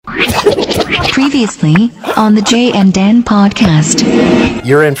Previously on the Jay and Dan podcast.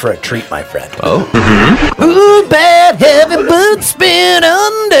 You're in for a treat, my friend. Oh. Mm-hmm. Ooh, bad heavy boots spin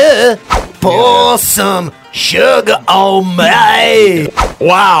under. Pour some sugar on me.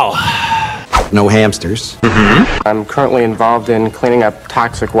 Wow. No hamsters. Mm-hmm. I'm currently involved in cleaning up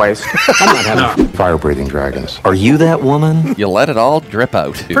toxic waste. I'm not having fire-breathing dragons. Are you that woman? You let it all drip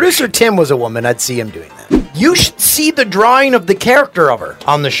out. Producer Tim was a woman. I'd see him doing that. You should see the drawing of the character of her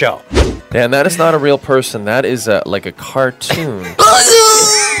on the show. Dan, that is not a real person. That is like a cartoon.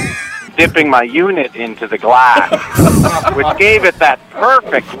 Dipping my unit into the glass, which gave it that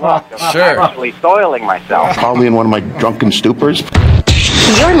perfect look of actually soiling myself. Probably in one of my drunken stupors.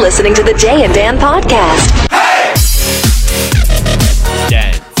 You're listening to the Jay and Dan podcast. Hey!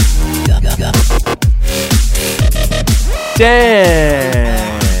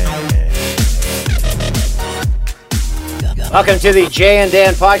 Dan. Welcome to the Jay and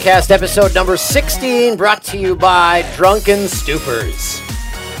Dan podcast, episode number 16, brought to you by Drunken Stupors.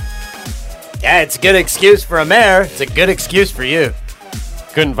 Yeah, it's a good excuse for a mayor. It's a good excuse for you.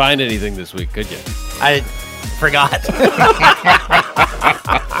 Couldn't find anything this week, could you? I forgot.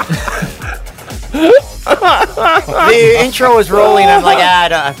 The intro was rolling. I'm like,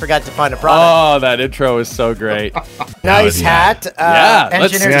 I forgot to find a product. Oh, that intro is so great. Nice hat.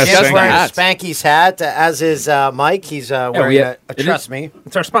 Engineer Jim's let's wearing Spanky's hat, as is Mike. He's wearing a Trust Me.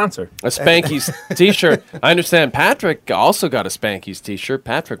 It's our sponsor. A Spanky's t-shirt. I understand Patrick also got a Spanky's t-shirt.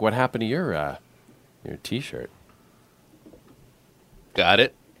 Patrick, what happened to your t-shirt? Got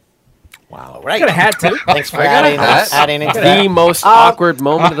it. Wow. Right. I got a hat, too. Thanks for adding into that. The most awkward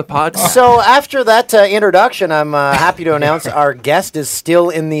moment of the podcast. So after that introduction, I'm happy to announce our guest is still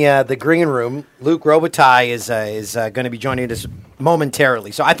in the green room. Luc Robitaille is going to be joining us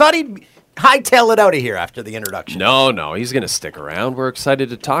momentarily. So I thought he'd hightail it out of here after the introduction. No, he's going to stick around. We're excited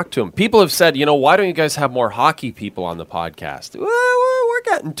to talk to him. People have said, why don't you guys have more hockey people on the podcast? Well, we're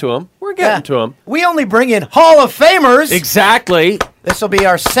getting to him. We only bring in Hall of Famers. Exactly. This will be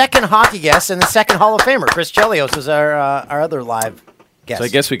our second hockey guest and the second Hall of Famer. Chris Chelios is our other live guest. So I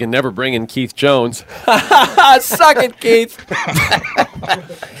guess we can never bring in Keith Jones. Suck it, Keith.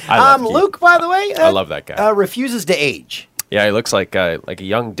 Luke, by the way, I love that guy. Refuses to age. Yeah, he looks like a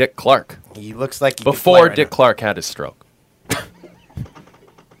young Dick Clark. He looks like he before Dick Clark had his stroke.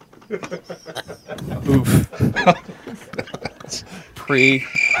 Oof.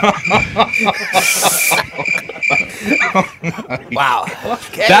 Wow.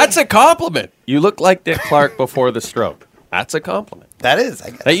 Okay. That's a compliment. You look like Dick Clark before the stroke. That's a compliment. That is, I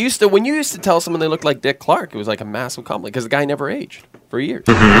guess. When you used to tell someone they looked like Dick Clark, it was like a massive compliment because the guy never aged for years.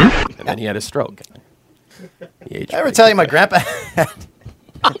 Mm-hmm. And then he had a stroke. Did I ever tell you my grandpa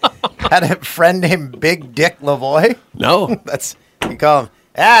had a friend named Big Dick Lavoie? No. You call him,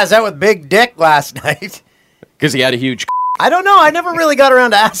 I was out with Big Dick last night. Because he had a huge I don't know. I never really got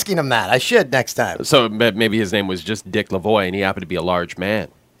around to asking him that. I should next time. So maybe his name was just Dick Lavoie, and he happened to be a large man.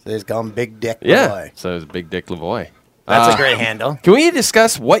 So they just call him Big Dick Lavoie. Yeah, so it's Big Dick Lavoie. That's a great handle. Can we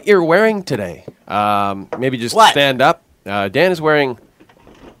discuss what you're wearing today? Maybe just stand up. Dan is wearing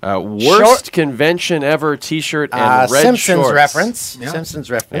worst convention ever T-shirt and red Simpsons shorts. Reference. Yeah. Simpsons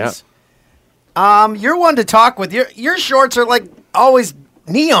reference. Yeah. You're one to talk with. Your shorts are like always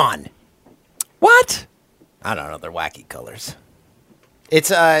neon. What? I don't know. They're wacky colors. It's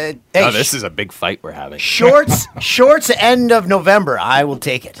this is a big fight we're having. Shorts end of November. I will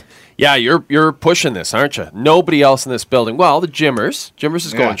take it. Yeah, you're pushing this, aren't you? Nobody else in this building. Well, the Jimmers. Jimmers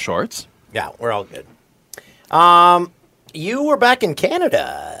is going shorts. Yeah, we're all good. You were back in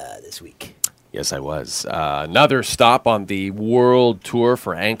Canada this week. Yes, I was. Another stop on the world tour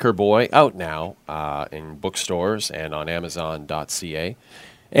for Anchor Boy, out now in bookstores and on Amazon.ca.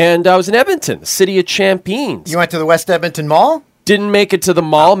 And I was in Edmonton, the city of champions. You went to the West Edmonton Mall? Didn't make it to the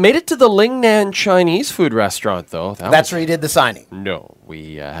mall. Made it to the Lingnan Chinese food restaurant, though. That's where you did the signing? No.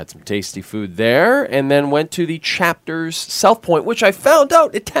 We had some tasty food there and then went to the Chapters South Point, which I found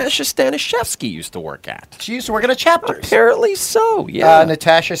out Natasha Stanishevsky used to work at. She used to work at a Chapters. Apparently so, yeah.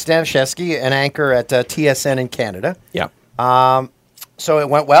 Natasha Stanishevsky, an anchor at TSN in Canada. Yeah. So it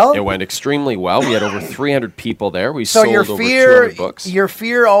went well? It went extremely well. We had over 300 people there. We sold over 200 books. Your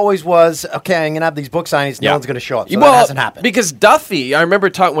fear always was, okay, I'm going to have these book signings. No one's going to show up. So that hasn't happened. Because Duffy, I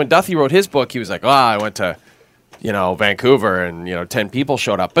remember when Duffy wrote his book, he was like, I went to, Vancouver and, 10 people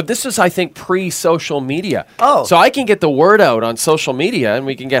showed up. But this was, I think, pre-social media. Oh. So I can get the word out on social media and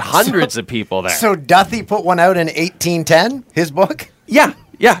we can get hundreds of people there. So Duffy put one out in 1810, his book? Yeah,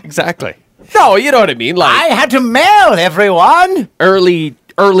 exactly. No, you know what I mean. Like I had to mail everyone. Early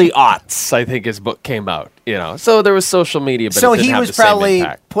early aughts, I think his book came out. So there was social media, but So it didn't he have was the same probably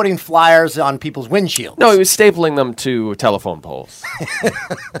impact. putting flyers on people's windshields. No, he was stapling them to telephone poles.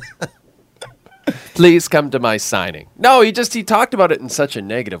 Please come to my signing. No, he talked about it in such a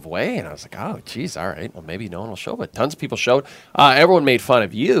negative way, and I was like, oh, geez, all right. Well, maybe no one will show, but tons of people showed. Everyone made fun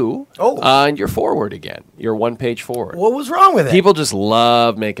of you. And you're forward again. You're one page forward. What was wrong with it? People just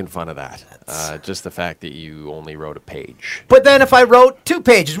love making fun of that. Just the fact that you only wrote a page. But then if I wrote 2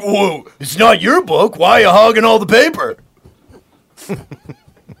 pages, whoa, it's not your book. Why are you hogging all the paper?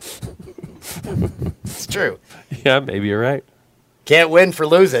 It's true. Yeah, maybe you're right. Can't win for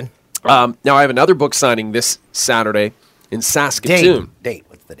losing. Now, I have another book signing this Saturday in Saskatoon. Date.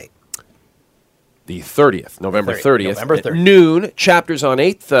 What's the date? The 30th, November 30th. November 30th. At noon, chapters on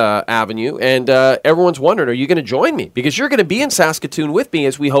 8th Avenue. And everyone's wondering, are you going to join me? Because you're going to be in Saskatoon with me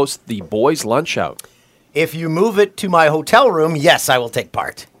as we host the Boys Lunch Out. If you move it to my hotel room, yes, I will take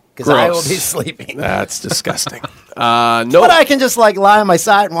part. Because I will be sleeping. That's disgusting. No. But I can just lie on my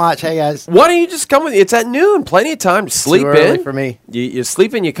side and watch. Hey, guys. Why don't you just come with me? It's at noon. Plenty of time to sleep Too early in. for me. You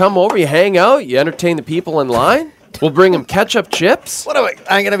sleep in, you come over, you hang out, you entertain the people in line. We'll bring them ketchup chips. What am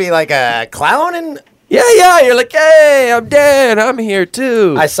I'm going to be like a clown? Yeah. You're like, hey, I'm Dan. I'm here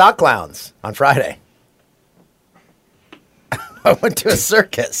too. I saw clowns on Friday. I went to a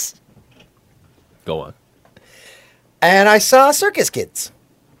circus. Go on. And I saw circus kids.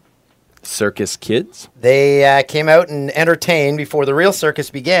 Circus kids? They came out and entertained before the real circus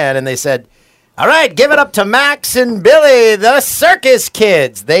began, and they said, all right, give it up to Max and Billy, the circus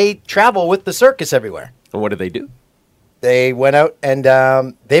kids. They travel with the circus everywhere. And what do they do? They went out, and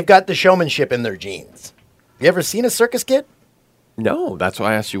they've got the showmanship in their genes. You ever seen a circus kid? No, that's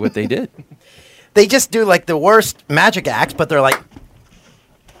why I asked you what they did. They just do, the worst magic acts, but they're like...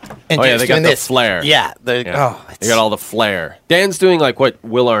 And they got the flair. Yeah. They got all the flair. Dan's doing what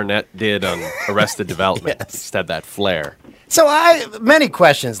Will Arnett did on Arrested Development. Yes. Just had that flair. So many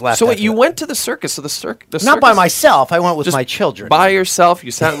questions left. So you went to the circus. So the circus. Not by myself. I went with my children. By yourself.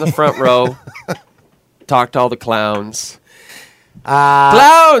 You sat in the front row. Talked to all the clowns.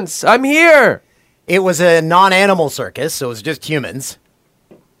 Clowns! I'm here! It was a non-animal circus, so it was just humans.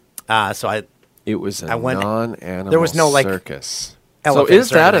 It was a non-animal there was no, circus. So is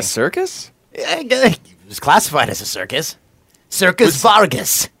that a circus? It was classified as a circus. Circus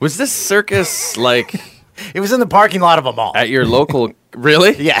Vargas. Was this circus It was in the parking lot of a mall. at your local?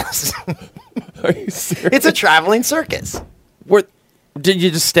 Really? Yes. Are you serious? It's a traveling circus. Did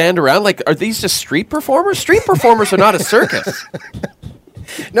you just stand around? Are these just street performers? Street performers are not a circus.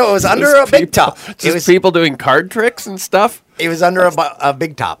 No, it was under a big top. It was people doing card tricks and stuff. It was under a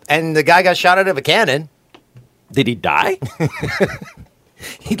big top. And the guy got shot out of a cannon. Did he die?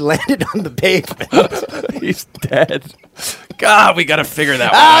 He landed on the pavement. He's dead. God, we got to figure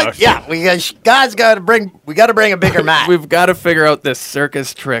that one out. Yeah, we got to bring a bigger mat. We've got to figure out this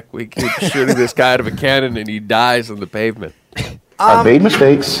circus trick. We keep shooting this guy out of a cannon and he dies on the pavement. I've made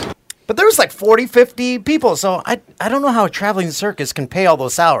mistakes. But there was 40, 50 people, so I don't know how a traveling circus can pay all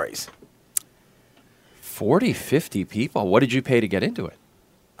those salaries. 40, 50 people? What did you pay to get into it?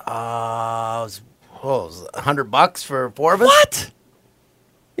 It was $100 for 4 of us. What?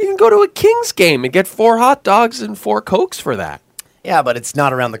 You can go to a Kings game and get 4 hot dogs and 4 Cokes for that. Yeah, but it's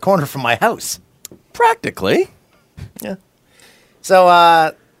not around the corner from my house. Practically. Yeah.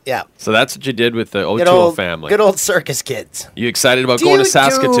 So, yeah. So that's what you did with the O'Toole family. Good old circus kids. You excited about going to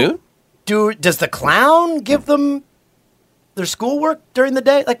Saskatoon? Does the clown give them their schoolwork during the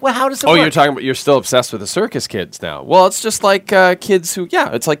day? How does it work? Oh, you're still obsessed with the circus kids now. Well, it's just like kids who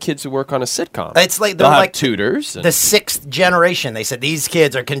work on a sitcom. It's they'll they're have tutors. The 6th generation. They said these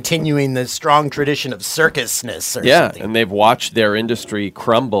kids are continuing the strong tradition of circusness or something. And they've watched their industry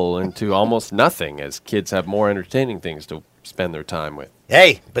crumble into almost nothing as kids have more entertaining things to spend their time with.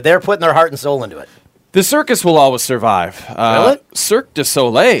 Hey, but they're putting their heart and soul into it. The circus will always survive. Will it? Cirque du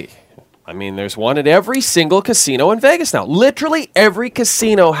Soleil. I mean, there's one at every single casino in Vegas now. Literally every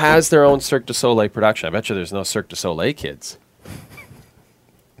casino has their own Cirque du Soleil production. I bet you there's no Cirque du Soleil kids.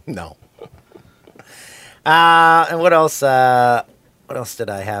 No. And what else? What else did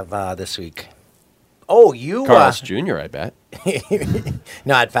I have this week? Oh, you Carl's Jr. I bet.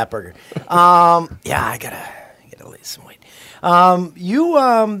 No, I had Fatburger. Yeah, I gotta lose some weight.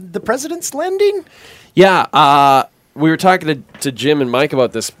 The President's Landing? Yeah. We were talking to Jim and Mike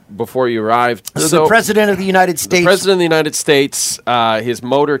about this before you arrived. So the President of the United States. The President of the United States, his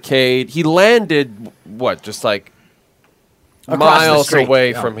motorcade, he landed, just miles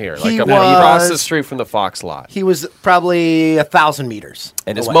away from here, like across the street from the Fox lot. He was probably 1,000 meters.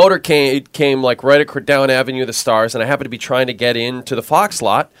 And his motor came like right down Avenue of the Stars, and I happened to be trying to get into the Fox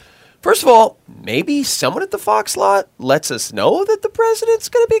lot. First of all, maybe someone at the Fox lot lets us know that the president's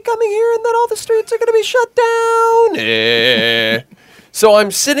going to be coming here and that all the streets are going to be shut down. So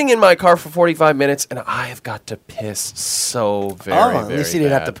I'm sitting in my car for 45 minutes, and I have got to piss so very, at least you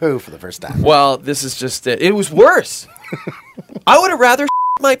didn't have to poo for the first time. Well, this is just it. It was worse. I would have rather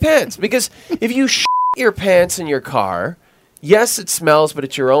my pants, because if you your pants in your car, yes, it smells, but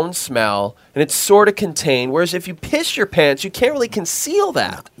it's your own smell, and it's sort of contained. Whereas if you piss your pants, you can't really conceal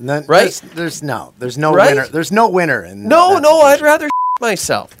that, right? There's no winner. There's no winner. I'd rather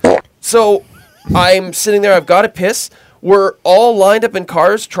myself. So I'm sitting there. I've got to piss. We're all lined up in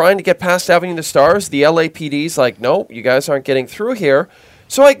cars trying to get past Avenue of the Stars. The LAPD's like, no, you guys aren't getting through here.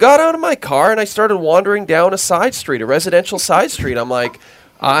 So I got out of my car and I started wandering down a side street, a residential side street. I'm like,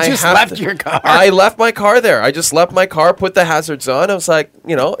 your car. I left my car there. I just left my car, put the hazards on. I was like,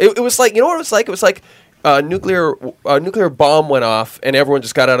 it was like, you know what it was like? It was like a nuclear bomb went off and everyone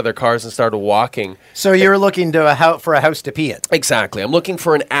just got out of their cars and started walking. So you were looking for a house to pee in? Exactly. I'm looking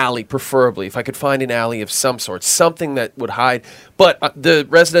for an alley, preferably, if I could find an alley of some sort, something that would hide. But the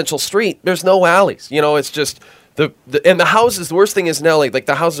residential street, there's no alleys. It's just and the houses. The worst thing is in LA, like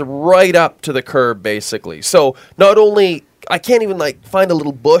the houses are right up to the curb, basically. So not only I can't even find a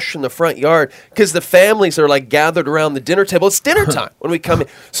little bush in the front yard because the families are gathered around the dinner table. It's dinner time when we come in.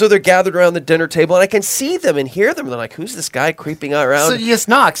 So they're gathered around the dinner table and I can see them and hear them. And they're like, who's this guy creeping around? So you just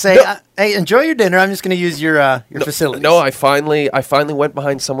knock, say, hey, enjoy your dinner. I'm just going to use your facilities. No, I finally went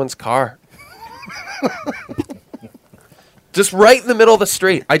behind someone's car. Just right in the middle of the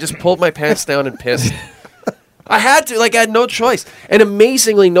street. I just pulled my pants down and pissed. I had to, I had no choice. And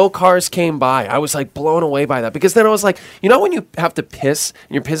amazingly, no cars came by. I was blown away by that, because then I was like, when you have to piss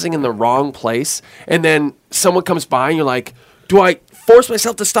and you're pissing in the wrong place and then someone comes by and you're like, do I force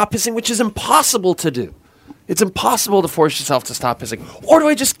myself to stop pissing, which is impossible to do. It's impossible to force yourself to stop pissing. Or do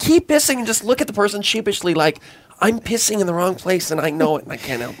I just keep pissing and just look at the person sheepishly like, I'm pissing in the wrong place and I know it and I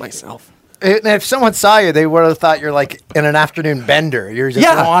can't help myself. And if someone saw you, they would have thought you're in an afternoon bender. You're just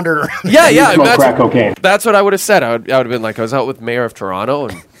wandering around. Yeah. Crack cocaine. That's what I would have said. I would have been I was out with Mayor of Toronto.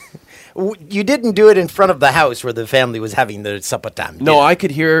 And you didn't do it in front of the house where the family was having their supper time. No, I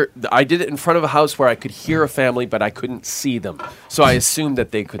could hear. I did it in front of a house where I could hear a family, but I couldn't see them. So I assumed that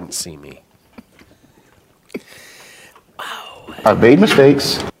they couldn't see me. Wow. I've made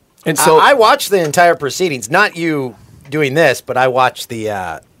mistakes. And so I watched the entire proceedings. Not you doing this, but I watched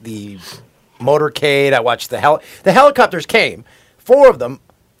the motorcade. I watched the helicopters came. 4 of them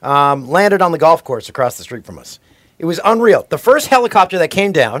landed on the golf course across the street from us. It was unreal. The first helicopter that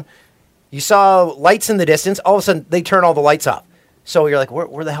came down, you saw lights in the distance. All of a sudden, they turn all the lights off. So you're like,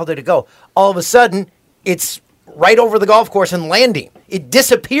 where the hell did it go? All of a sudden, it's right over the golf course and landing. It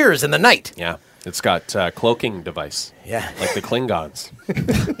disappears in the night. Yeah, it's got cloaking device. Yeah, like the Klingons.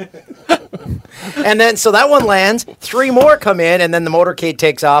 And then, so that one lands. 3 more come in, and then the motorcade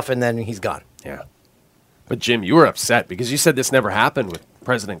takes off, and then he's gone. Yeah. But Jim, you were upset because you said this never happened with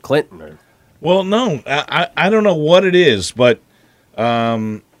President Clinton. Well, no, I don't know what it is, but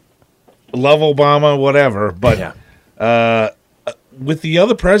love Obama, whatever. But with the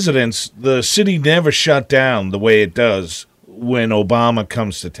other presidents, the city never shut down the way it does when Obama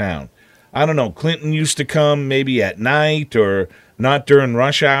comes to town. I don't know. Clinton used to come maybe at night or not during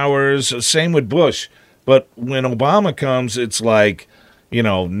rush hours. Same with Bush. But when Obama comes, it's 9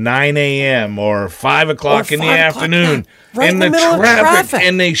 a.m. or 5 o'clock in the afternoon. Right in the middle of traffic.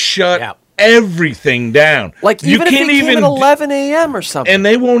 And they shut everything down. Even if you came at 11 a.m. or something. And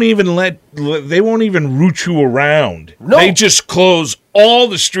they won't even route you around. No. They just close all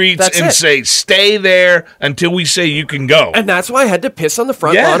the streets say, stay there until we say you can go. And that's why I had to piss on the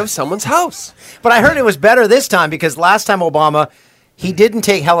front lawn of someone's house. But I heard it was better this time because last time Obama, he didn't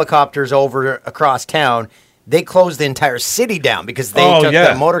take helicopters over across town. They closed the entire city down because they took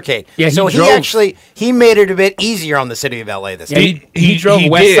the motorcade. Yeah, so he made it a bit easier on the city of LA this time. He drove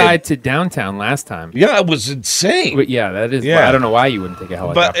west side to downtown last time. Yeah, it was insane. But that is. Yeah. I don't know why you wouldn't take a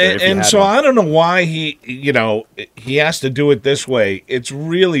helicopter. But I don't know why he has to do it this way. It's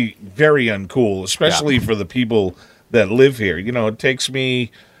really very uncool, especially for the people that live here. It takes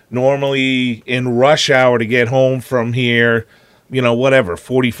me normally in rush hour to get home from here.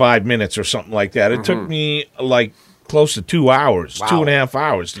 45 minutes or something like that. It took me close to 2 hours, 2.5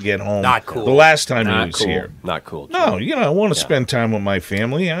 hours to get home. Not cool. The last time he was here. Not cool. No, I want to spend time with my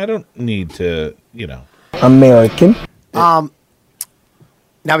family. I don't need to, American.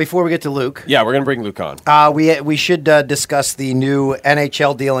 Now, before we get to Luke. Yeah, we're going to bring Luke on. We should discuss the new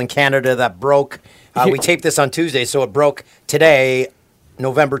NHL deal in Canada that broke. We taped this on Tuesday, so it broke today,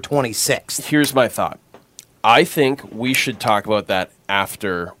 November 26th. Here's my thought. I think we should talk about that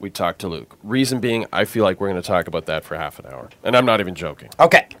after we talk to Luke. Reason being, I feel like we're going to talk about that for half an hour. And I'm not even joking.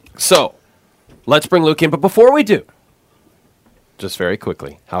 Okay. So, let's bring Luke in. But before we do, just very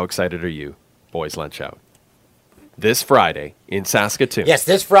quickly, how excited are you, Boys Lunch Out? This Friday in Saskatoon. Yes,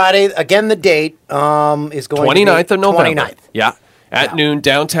 this Friday. Again, the date is going 29th to be of November. 29th. Yeah. At noon,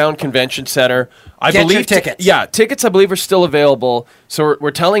 downtown convention center. I Get believe your tickets. Tickets I believe are still available. So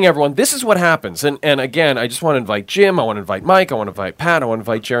we're telling everyone this is what happens. And again, I just want to invite Jim. I want to invite Mike. I want to invite Pat. I want to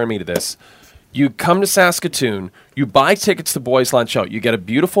invite Jeremy to this. You come to Saskatoon. You buy tickets to Boys Lunch Out. You get a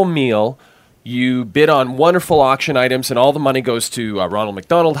beautiful meal. You bid on wonderful auction items, and all the money goes to Ronald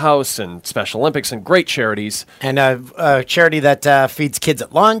McDonald House and Special Olympics and great charities. And a charity that feeds kids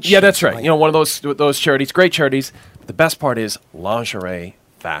at lunch. Yeah, that's right. One of those charities, great charities. The best part is lingerie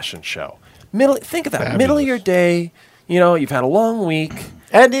fashion show. Think of that. Fabulous. Middle of your day, you've had a long week.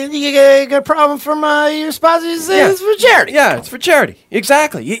 And you get a problem from your spouse. It's for charity. Yeah, it's for charity.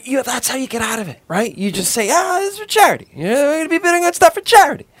 Exactly. That's how you get out of it, right? You just say, it's for charity. We're going to be bidding on stuff for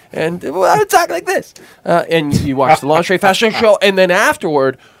charity. And I would talk like this. And you watch the lingerie fashion show, and then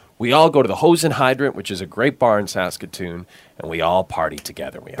afterward, we all go to the Hose and Hydrant, which is a great bar in Saskatoon, and we all party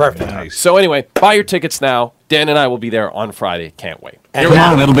together. Perfect. Nice. So anyway, buy your tickets now. Dan and I will be there on Friday. Can't wait. Come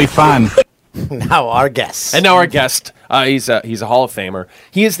on, it'll be fun. Now our guest. And now our guest, he's a Hall of Famer.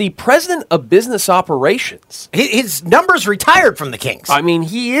 He is the president of business operations. His number's retired from the Kings. I mean,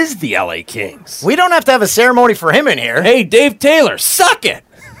 he is the LA Kings. We don't have to have a ceremony for him in here. Hey, Dave Taylor, suck it.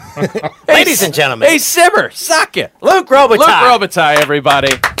 Ladies and gentlemen. Hey, Simmer, suck it. Luc Robitaille. Luc Robitaille, everybody.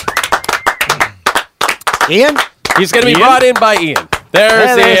 Ian? He's going to be brought in by Ian.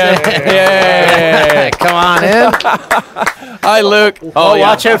 There's Ian. Yay. Come on in. Hi, Luke. Oh,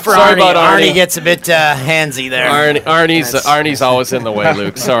 watch out for Sorry Arnie. about Arnie. Arnie gets a bit handsy there. Arnie's always in the way,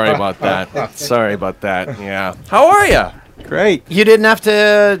 Luke. Sorry about that. Yeah. How are you? Great. You didn't have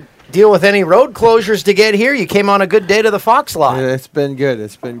to deal with any road closures to get here. You came on a good day to the Fox lot. Yeah, it's been good.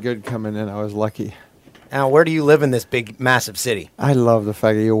 It's been good coming in. I was lucky. Now, where do you live in this big, massive city? I love the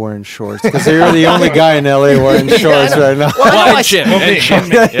fact that you're wearing shorts because you're the only guy in LA wearing shorts right now. Well, and Jim.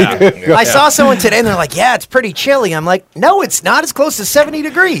 Yeah. I saw someone today, and they're like, yeah, it's pretty chilly. I'm like, no, it's not. It's close to 70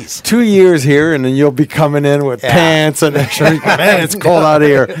 degrees. 2 years here, and then you'll be coming in with pants and extra. Man, it's cold out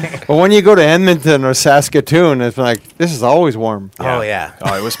here. But when you go to Edmonton or Saskatoon, it's like, this is always warm. Yeah. Oh, yeah.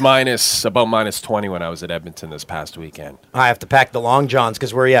 Oh, it was about minus 20 when I was at Edmonton this past weekend. I have to pack the long johns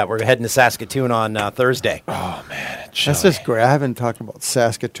because we're heading to Saskatoon on Thursday. Oh, man. That's just great. I haven't talked about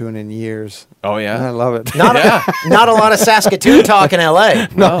Saskatoon in years. Oh, yeah? I love it. Not a lot of Saskatoon talk in L.A.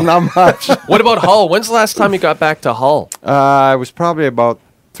 No, not much. What about Hull? When's the last time you got back to Hull? It was probably about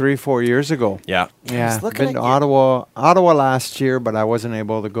 3-4 years ago. Yeah. Yeah, been to Ottawa last year, but I wasn't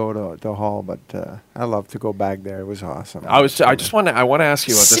able to go to Hull. But I love to go back there. It was awesome. I want to ask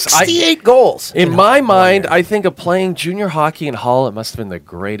you about this. 68 goals. In my mind, I think of playing junior hockey in Hull. It must have been the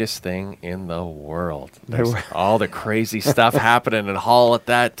greatest thing in the world. There's all the crazy stuff happening in Hull at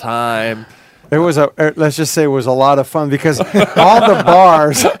that time. It was let's just say it was a lot of fun because all the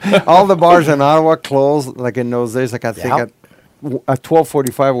bars in Ottawa closed like in those days. Like I think at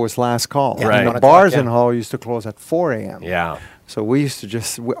 12:45 was last call. Yeah, right. And the bars in Hull used to close at 4 a.m. Yeah. So we used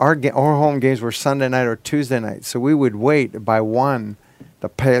to our home games were Sunday night or Tuesday night. So we would wait by 1. The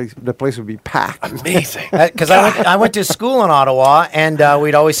place would be packed. Amazing. Because I went to school in Ottawa, and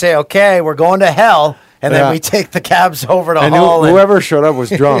we'd always say, "Okay, we're going to hell." And then we take the cabs over to Hull. Whoever showed up was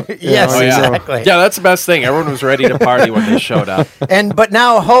drunk. Yes, exactly. Yeah, that's the best thing. Everyone was ready to party when they showed up. But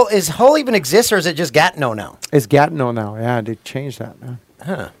now, is Hull even exist, or is it just Gatineau now? It's Gatineau now. Yeah, they changed that, man.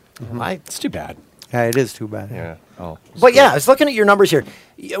 Huh. Mm-hmm. It's too bad. Yeah, it is too bad. Yeah. Oh. But I was looking at your numbers here.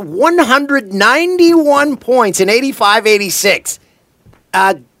 191 points in 85-86.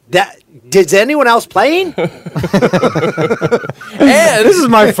 Is anyone else playing? And this is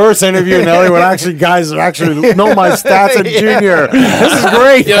my first interview in LA when guys actually know my stats in junior. This is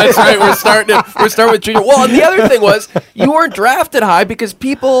great. Yeah, that's right. We're starting with junior. Well, and the other thing was you weren't drafted high because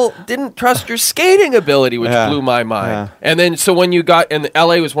people didn't trust your skating ability, which blew my mind. Yeah. And then so when you got, and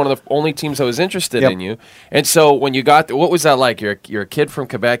LA was one of the only teams that was interested in you. And so when you got, what was that like? You're a kid from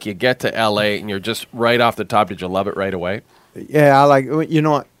Quebec. You get to LA and you're just right off the top. Did you love it right away? Yeah,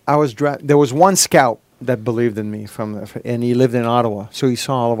 I was there was one scout that believed in me and he lived in Ottawa, so he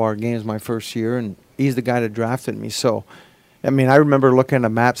saw all of our games my first year, and he's the guy that drafted me. So I mean, I remember looking at a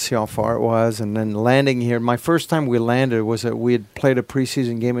map, see how far it was, and then landing here. My first time we landed was that we had played a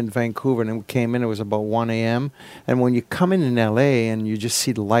preseason game in Vancouver, and then we came in. It was about 1 a.m. And when you come in L.A. and you just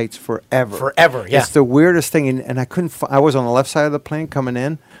see the lights forever. Forever, yeah. It's the weirdest thing. And I couldn't I was on the left side of the plane coming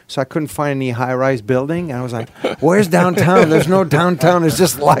in, so I couldn't find any high-rise building. And I was like, where's downtown? There's no downtown. It's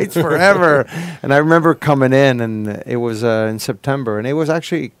just lights forever. And I remember coming in, and it was in September, and it was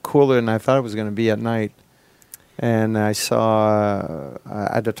actually cooler than I thought it was going to be at night. And I saw,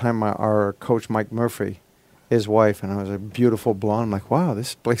 at the time, our coach, Mike Murphy, his wife, and I was a beautiful blonde. I'm like, wow,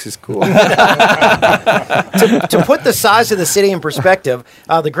 this place is cool. To put the size of the city in perspective,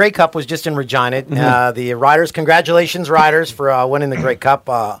 the Grey Cup was just in Regina. The Riders, congratulations, Riders, for winning the Grey Cup.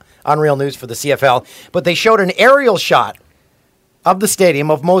 Unreal news for the CFL. But they showed an aerial shot of the stadium,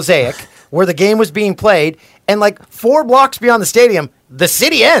 of Mosaic, where the game was being played, and like 4 blocks beyond the stadium, the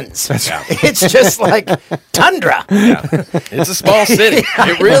city ends. It's just like tundra. Yeah. It's a small city.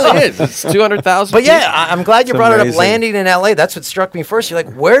 It really is. It's 200,000 But yeah, I'm glad you brought it up, landing in L.A. That's what struck me first. You're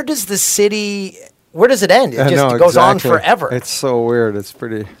like, where does it end? It just goes on forever. It's so weird. It's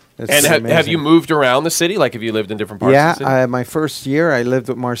pretty... And have you moved around the city? Like, have you lived in different parts of the city? Yeah, my first year, I lived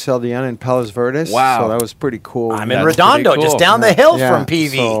with Marcel Dion in Palos Verdes. Wow. So that was pretty cool. I'm in Redondo, just down the hill from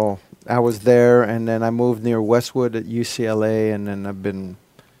PV. So I was there, and then I moved near Westwood at UCLA, and then I've been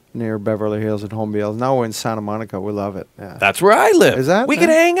near Beverly Hills and Holmdel. Now we're in Santa Monica. We love it. Yeah. That's where I live. Is that? We can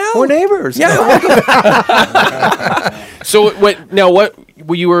hang out. We're neighbors. Yeah. So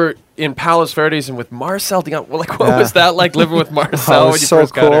what you were in Palos Verdes and with Marcel Dion? Well, like, what was that like living with Marcel? It was so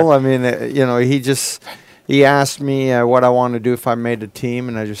cool. I mean, he asked me what I wanted to do if I made the team,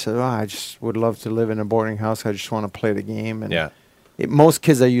 and I just said, I just would love to live in a boarding house. I just want to play the game. And most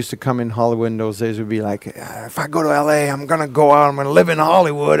kids that used to come in Hollywood in those days would be like, if I go to L.A., I'm going to go out. I'm going to live in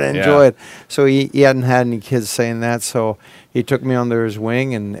Hollywood and enjoy it. So he hadn't had any kids saying that. So he took me under his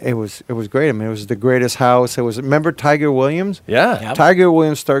wing, and it was great. I mean, it was the greatest house. Remember Tiger Williams? Yeah. Yep. Tiger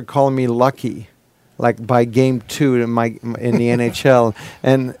Williams started calling me Lucky, like by game 2 in the NHL.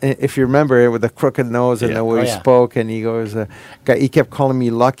 And if you remember it, with the crooked nose and the way he spoke, and he goes, he kept calling me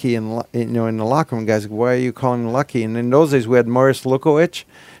Lucky, and in the locker room, guys, why are you calling me Lucky? And in those days, we had Morris Lukowicz,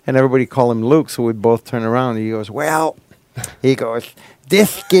 and everybody called him Luke, so we'd both turn around, and he goes,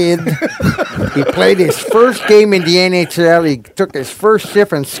 this kid, he played his first game in the NHL. He took his first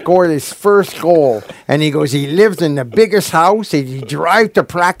shift and scored his first goal. And he goes, he lives in the biggest house. He drives to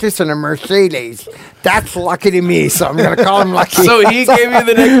practice in a Mercedes. That's lucky to me, so I'm going to call him Lucky. So he gave you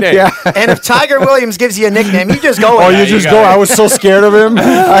the nickname. Yeah. And if Tiger Williams gives you a nickname, you just go. You just go. I was so scared of him.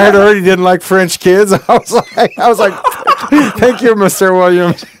 I had heard he didn't like French kids. I was like, thank you, Mr.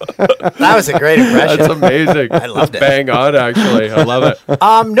 Williams. That was a great impression. That's amazing. I loved it. Bang on, actually. I love it.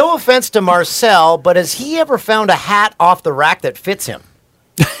 No offense to Marcel, but has he ever found a hat off the rack that fits him?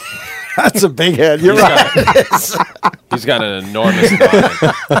 That's a big head. You're right. He's got an enormous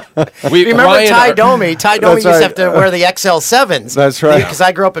body. Remember Ty Domi? Ty Domi used to have to wear the XL7s. That's right. Because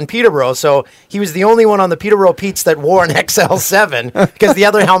I grew up in Peterborough, so he was the only one on the Peterborough Pete's that wore an XL7 because the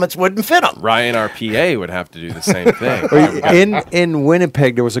other helmets wouldn't fit him. Ryan, our PA, would have to do the same thing. In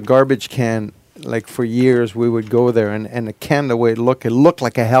Winnipeg, there was a garbage can. Like for years, we would go there, and the can, the way it looked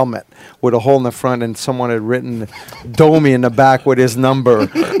like a helmet with a hole in the front, and someone had written Domi in the back with his number.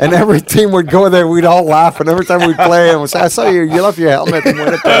 And every team would go there, we'd all laugh, and every time we'd play, and we'd say, I saw you left your helmet in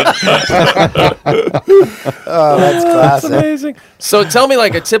Winnipeg. Oh, that's classic. That's amazing. So tell me,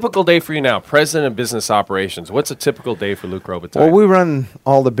 like, a typical day for you now, president of business operations. What's a typical day for Luc Robitaille? Well, we run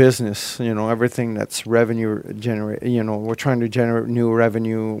all the business, everything that's revenue generate. We're trying to generate new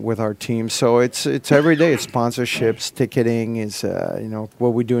revenue with our team. So it's every day. It's sponsorships, ticketing, is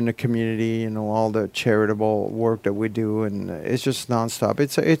what we do in the community, all the charitable work that we do, and it's just nonstop.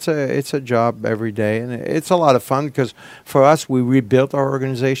 It's a job every day, and it's a lot of fun because for us, we rebuilt our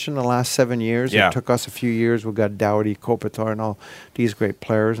organization the last 7 years. Yeah. It took us a few years. We got Dowdy, Kopitar, and all these great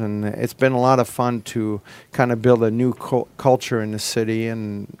players, and it's been a lot of fun to kind of build a new culture in the city,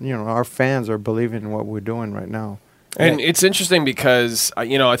 and our fans are believing in what we're doing right now. And it's interesting because,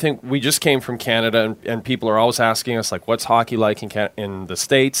 I think we just came from Canada, and people are always asking us, like, what's hockey like in the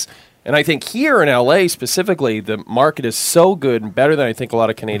States? And I think here in L.A. specifically, the market is so good and better than I think a lot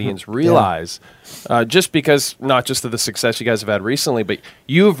of Canadians realize, just because not just of the success you guys have had recently, but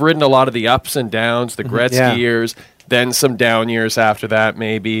you've ridden a lot of the ups and downs, the Gretzky years. then some down years after that,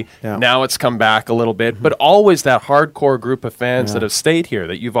 maybe. Yeah. Now it's come back a little bit, but always that hardcore group of fans that have stayed here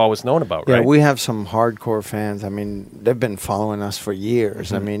that you've always known about, Yeah, right? we have some hardcore fans. I mean, they've been following us for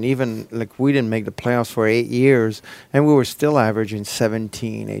years. I mean, even like we didn't make the playoffs for 8 years, and we were still averaging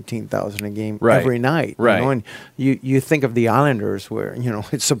 17, 18,000 a game every night. Right. You know? And you think of the Islanders, where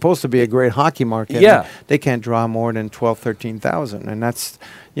it's supposed to be a great hockey market. Yeah. And they can't draw more than 12, 13,000, and that's.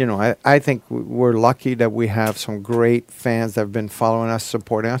 I think we're lucky that we have some great fans that have been following us,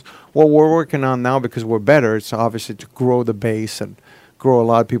 supporting us. What we're working on now, because we're better, it's obviously to grow the base and grow a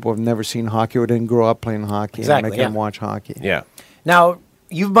lot of people who have never seen hockey or didn't grow up playing hockey and make them watch hockey. Yeah. Now,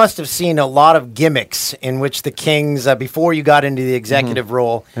 you must have seen a lot of gimmicks in which the Kings, before you got into the executive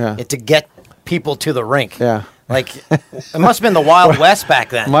role, to get people to the rink. Yeah. Like, it must have been the Wild West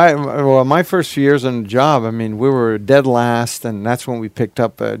back then. My first few years on the job, I mean, we were dead last, and that's when we picked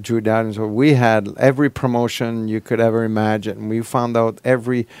up Drew Dowden. So we had every promotion you could ever imagine. We found out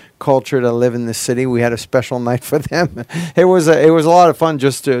every culture that lived in the city. We had a special night for them. It was a lot of fun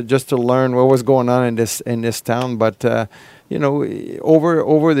just to learn what was going on in this town. But over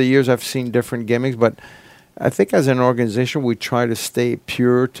the years, I've seen different gimmicks, but I think as an organization, we try to stay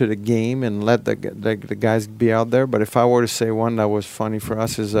pure to the game and let the guys be out there. But if I were to say one that was funny for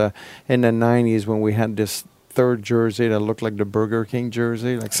us is in the 90s when we had this third jersey that looked like the Burger King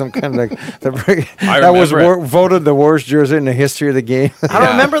jersey, like some kind of that was voted the worst jersey in the history of the game. I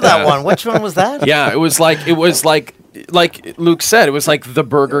don't remember that one. Which one was that? Yeah, it was like Luke said, it was like the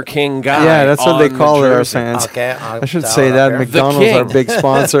Burger King guy. Yeah, that's what they call it, our fans. Okay, I should say that. McDonald's King. our big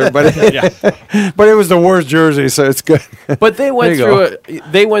sponsor, but but it was the worst jersey, so it's good. But they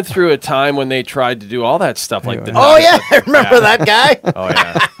went through a time when they tried to do all that stuff like the. Oh yeah, I remember that guy. Oh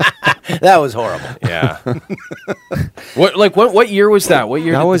yeah. That was horrible. Yeah. What year was that? What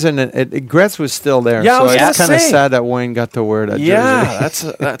year? That was Gretz was still there. Yeah, so it's kind of sad that Wayne got to wear that jersey. Yeah,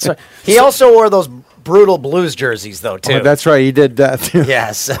 that's right. He also wore those brutal Blues jerseys though too. Oh, that's right. He did that too.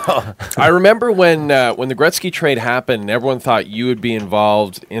 Yeah. So I remember when the Gretzky trade happened, everyone thought you would be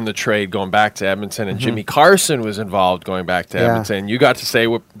involved in the trade going back to Edmonton, and Jimmy Carson was involved going back to Edmonton. You got to say,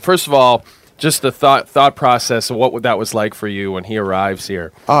 first of all, just the thought process of what that was like for you when he arrives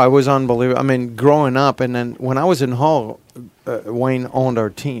here. Oh, it was unbelievable. I mean, growing up, and then when I was in Hull, Wayne owned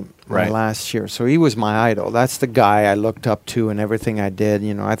our team last year. So he was my idol. That's the guy I looked up to and everything I did.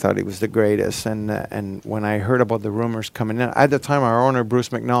 I thought he was the greatest. And when I heard about the rumors coming in, at the time, our owner, Bruce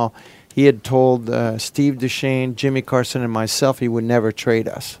McNall, he had told Steve Duchesne, Jimmy Carson, and myself he would never trade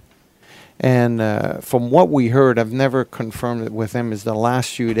us. And from what we heard, I've never confirmed it with him, is the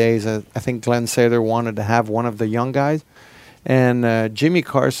last few days, I think Glenn Sather wanted to have one of the young guys. And Jimmy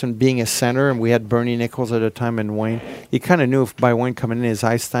Carson being a center, and we had Bernie Nichols at the time and Wayne, he kind of knew if by Wayne coming in, his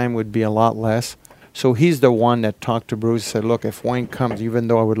ice time would be a lot less. So he's the one that talked to Bruce and said, look, if Wayne comes, even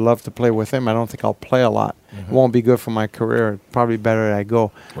though I would love to play with him, I don't think I'll play a lot. It won't be good for my career. Probably better that I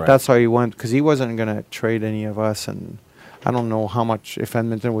go. Right. That's how he went, because he wasn't going to trade any of us. And I don't know how much, if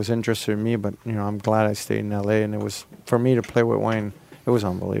Edmonton was interested in me, but I'm glad I stayed in LA, and it was, for me to play with Wayne, it was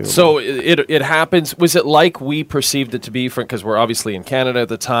unbelievable. So it happens. Was it like we perceived it to be, because we're obviously in Canada at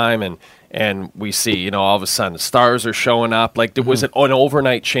the time, and we see, all of a sudden the stars are showing up. Like, was it an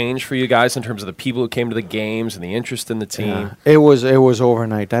overnight change for you guys in terms of the people who came to the games and the interest in the team? Yeah, it was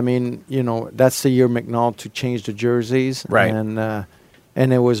overnight. I mean, that's the year McNall to change the jerseys, right?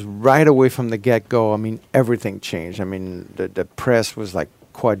 And it was right away from the get-go. I mean, everything changed. I mean, the press was like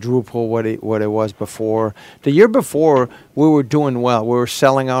quadruple what it was before. The year before, we were doing well. We were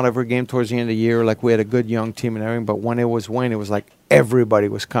selling out every game towards the end of the year. Like, we had a good young team and everything. But when it was Wayne, it was like everybody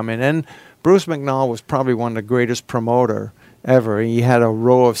was coming. And Bruce McNall was probably one of the greatest promoter ever. He had a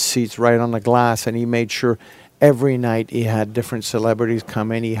row of seats right on the glass, and he made sure every night he had different celebrities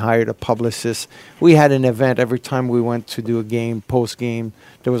come in. He hired a publicist. We had an event every time we went to do a game, post-game.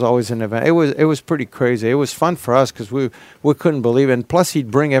 There was always an event. It was pretty crazy. It was fun for us because we couldn't believe it. And plus,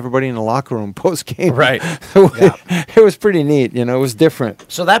 he'd bring everybody in the locker room post-game. Right. It was pretty neat. It was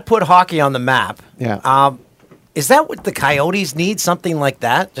different. So that put hockey on the map. Yeah. Is that what the Coyotes need? Something like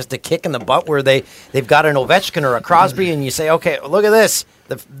that? Just a kick in the butt where they've got an Ovechkin or a Crosby, and you say, okay, look at this.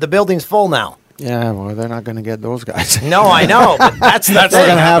 The building's full now. Yeah, well, they're not going to get those guys. No, I know, but that's not going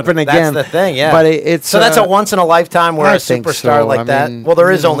to happen again. That's the thing, yeah. But it's so that's a once in a lifetime where I a superstar so. like that. Well, there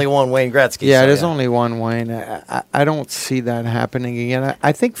is only one Wayne Gretzky. Yeah, so, there's only one Wayne. I don't see that happening again.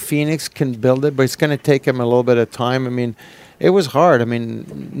 I think Phoenix can build it, but it's going to take him a little bit of time. I mean, It was hard. I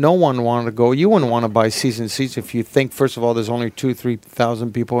mean, no one wanted to go. You wouldn't want to buy season seats if you think, first of all, there's only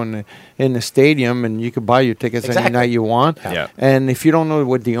 2,000-3,000 people in the stadium, and you could buy your tickets any night you want. Yeah. And if you don't know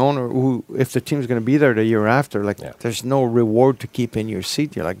what the owner, if the team's going to be there the year after, there's no reward to keep in your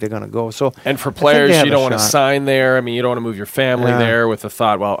seat. You're like, they're going to go. So and for players, you don't want to sign there. I mean, you don't want to move your family there with the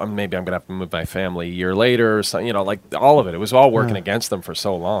thought, well, maybe I'm going to have to move my family a year later or something. All of it. It was all working against them for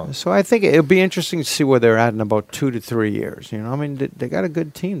so long. So I think it'll be interesting to see where they're at in about 2 to 3 years. I mean, they got a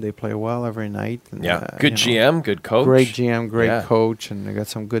good team. They play well every night. And, good GM, good coach. Great GM, great coach, and they got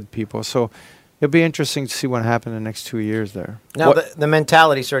some good people. So it'll be interesting to see what happens in the next 2 years there. Now, the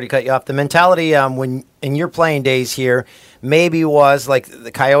mentality, sorry to cut you off, the mentality when in your playing days here maybe was like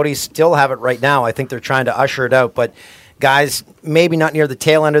the Coyotes still have it right now. I think they're trying to usher it out, but guys maybe not near the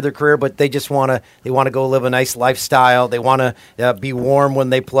tail end of their career, but they just want to go live a nice lifestyle. They want to be warm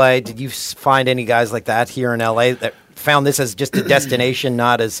when they play. Did you find any guys like that here in LA that found this as just a destination,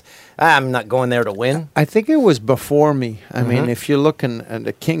 not as I'm not going there to win? I think it was before me. I mean, if you look in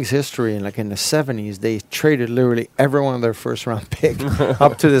the Kings' history, in the 70s, they traded literally every one of their first-round pick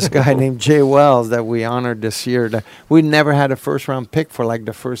up to this guy named Jay Wells that we honored this year. We never had a first-round pick for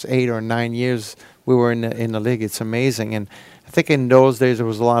the first 8 or 9 years we were in the league. It's amazing. And I think in those days there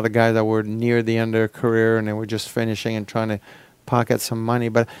was a lot of guys that were near the end of their career and they were just finishing and trying to pocket some money.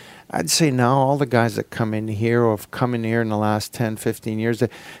 But I'd say now all the guys that come in here or have come in here in the last 10, 15 years,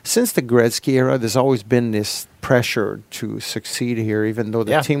 since the Gretzky era, there's always been this pressure to succeed here, even though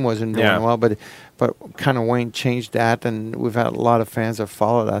the team wasn't doing well. But kind of Wayne changed that, and we've had a lot of fans that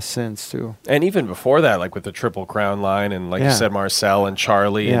followed us since, too. And even before that, like with the Triple Crown line, and like you said, Marcel and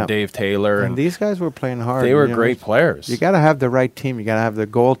Charlie and Dave Taylor. And these guys were playing hard. They were great players. You got to have the right team. You got to have the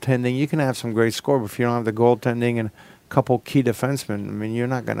goaltending. You can have some great score, but if you don't have the goaltending and couple key defensemen, I mean, you're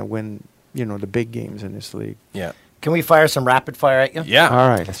not going to win, the big games in this league. Yeah. Can we fire some rapid fire at you? Yeah. All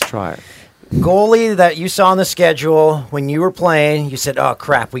right, let's try it. Goalie that you saw on the schedule when you were playing, you said, oh,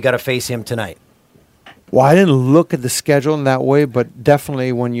 crap, we got to face him tonight. Well, I didn't look at the schedule in that way, but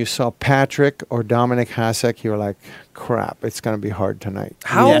definitely when you saw Patrick or Dominic Hasek, you were like, crap, it's going to be hard tonight.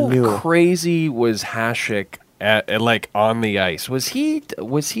 How crazy was Hasek on the ice? Was he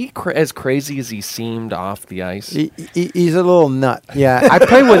as crazy as he seemed off the ice? He's a little nut. Yeah, I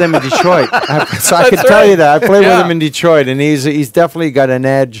played with him in Detroit, so I can tell you that I played with him in Detroit, and he's definitely got an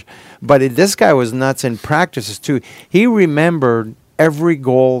edge. But this guy was nuts in practices too. He remembered every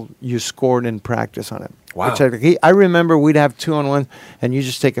goal you scored in practice on him. Wow. I remember we'd have 2-on-1, and you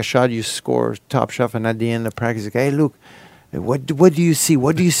just take a shot, you score top shelf, and at the end of practice, like, hey, Luke, what do you see?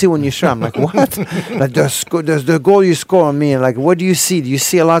 What do you see when you shot? I'm like, what? There's the goal you score on me. And like, what do you see? Do you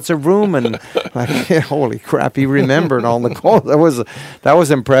see lots of room? And like, holy crap, he remembered all the goals. That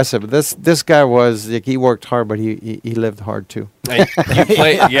was impressive. This guy was like, he worked hard, but he lived hard too.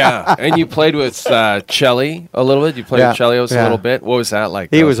 And you played with Chelly a little bit. You played with Chelios a little bit. What was that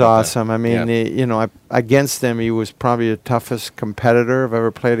like? He was awesome. I mean, against him, he was probably the toughest competitor I've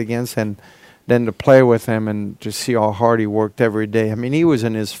ever played against, and then to play with him and to see how hard he worked every day. I mean, he was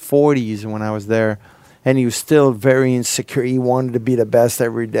in his 40s when I was there, and he was still very insecure. He wanted to be the best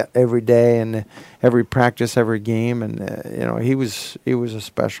every day and every practice, every game. And, he was a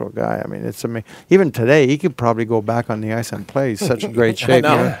special guy. I mean, it's amazing. Even today, he could probably go back on the ice and play. He's such a great shape.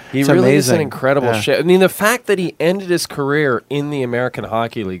 He really is an incredible shape. I mean, the fact that he ended his career in the American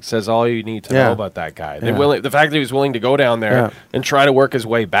Hockey League says all you need to know about that guy. The fact that he was willing to go down there and try to work his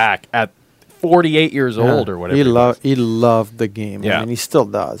way back at 48 years old or whatever. He loved the game. Yeah. I mean, he still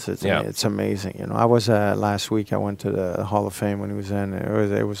does. It's amazing. I was last week. I went to the Hall of Fame when he was in.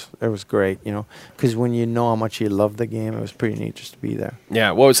 It was great. Because when you know how much he loved the game, it was pretty neat just to be there. Yeah.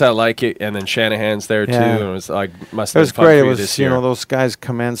 What was that like? And then Shanahan's there too. And it was like must. It was fun great. For it was this year. Those guys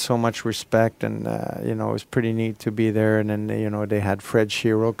command so much respect, and it was pretty neat to be there. And then they had Fred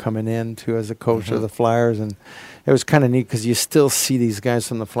Shiro coming in too as a coach of the Flyers, and it was kind of neat because you still see these guys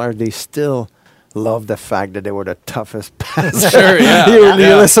from the Flyers. They still love the fact that they were the toughest pass. Sure, yeah.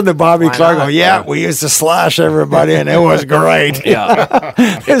 You listen to Bobby Clark go, we used to slash everybody, and it was great. Yeah.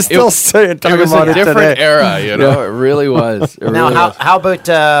 They're still talking about it today. It was a different era, It really was. How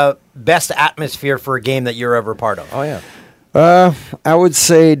about best atmosphere for a game that you're ever part of? Oh, yeah. I would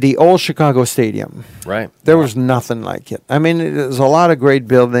say the old Chicago Stadium. Right. There was nothing like it. I mean, there's a lot of great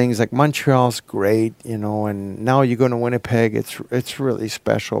buildings. Like Montreal's great, and now you go to Winnipeg, it's really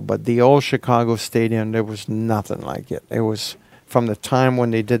special. But the old Chicago Stadium, there was nothing like it. It was from the time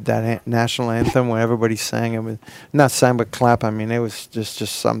when they did that national anthem when everybody sang. It was not sang but clap. I mean, it was just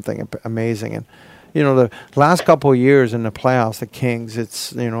something amazing. And the last couple of years in the playoffs, the Kings,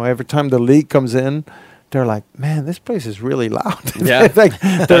 it's every time the league comes in, they're like, man, this place is really loud. Yeah. Like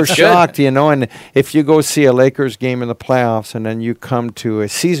they're That's shocked, you know. And if you go see a Lakers game in the playoffs and then you come to a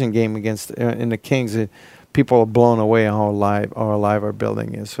season game against in the Kings, people are blown away how alive our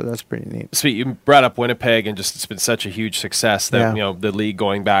building is. So that's pretty neat. Sweet. You brought up Winnipeg, and just it's been such a huge success that the league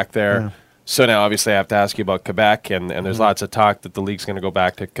going back there. Yeah. So now, obviously, I have to ask you about Quebec, and there's lots of talk that the league's going to go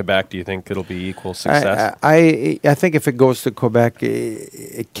back to Quebec. Do you think it'll be equal success? I think if it goes to Quebec,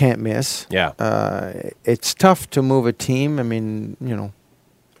 it can't miss. Yeah. It's tough to move a team. I mean,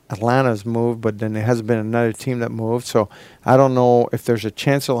 Atlanta's moved, but then there has been another team that moved. So I don't know if there's a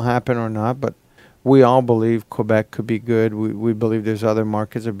chance it'll happen or not, but we all believe Quebec could be good. We believe there's other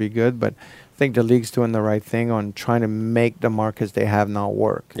markets that would be good, but I think the league's doing the right thing on trying to make the markets they have now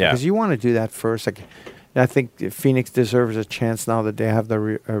work. Yeah. Because you want to do that first. Like, I think Phoenix deserves a chance now that they have the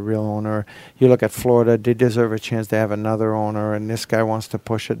real owner. You look at Florida, they deserve a chance. They have another owner, and this guy wants to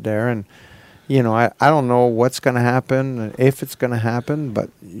push it there. And, I don't know what's going to happen, if it's going to happen, but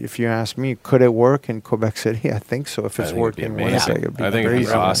if you ask me, could it work in Quebec City? I think so. If it's working in Winnipeg, it'd be I think it'd be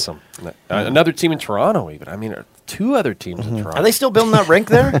awesome. Another team in Toronto, even. I mean, two other teams in Toronto. Are they still building that rink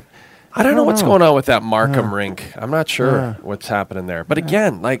there? I don't know what's going on with that Markham rink. I'm not sure what's happening there. But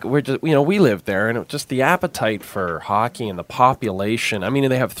again, like we're just, we live there, and just the appetite for hockey and the population. I mean,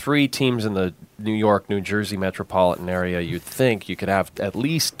 they have 3 teams in the New York, New Jersey metropolitan area. You'd think you could have at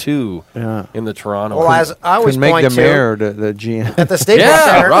least 2 in the Toronto. Well, as I always make point the to, mayor the GM at the Staples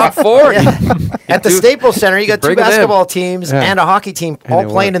Center. Rob Ford. At the Staples Center, you got 2 Bring 'em in. basketball teams and a hockey team all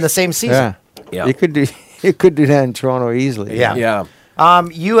playing in the same season. Yeah. You could do that in Toronto easily. Yeah.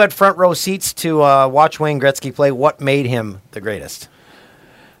 You had front row seats to watch Wayne Gretzky play. What made him the greatest?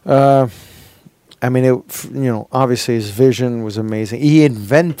 I mean, obviously his vision was amazing. He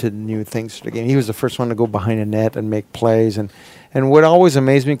invented new things for the game. He was the first one to go behind the net and make plays. And what always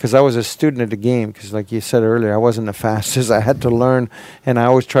amazed me, because I was a student of the game, because like you said earlier, I wasn't the fastest. I had to learn, and I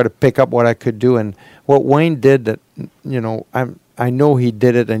always try to pick up what I could do. And what Wayne did that, I know he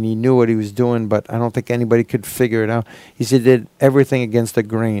did it and he knew what he was doing, but I don't think anybody could figure it out. He did everything against the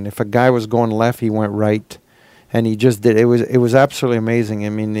grain. If a guy was going left, he went right, and he just did. It was absolutely amazing. I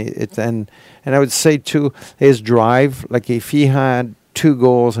mean, and I would say too, his drive. Like if he had 2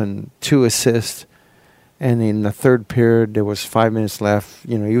 goals and 2 assists, and in the third period there was 5 minutes left,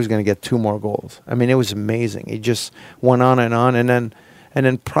 he was going to get 2 more goals. I mean, it was amazing. He just went on, and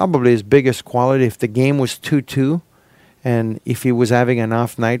then probably his biggest quality, if the game was 2-2. And if he was having an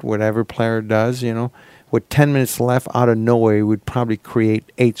off night, whatever player does, with 10 minutes left, out of nowhere, he would probably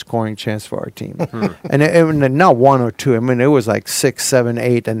create 8 scoring chances for our team. And not 1 or 2. I mean, it was like 6, 7,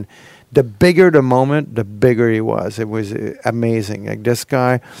 8. And the bigger the moment, the bigger he was. It was amazing. Like this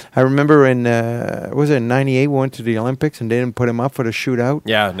guy, I remember in, was it in 98, we went to the Olympics and they didn't put him up for the shootout.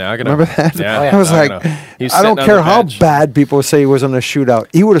 Yeah, now I can remember that? Yeah, I was like, I don't care how bad people say he was on the shootout.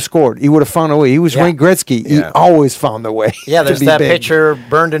 He would have scored. He would have found a way. He was Wayne Gretzky. He always found a way. Yeah, there's that picture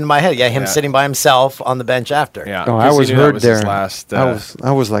burned into my head. Yeah, him sitting by himself on the bench after. Yeah, I was hurt there. Last,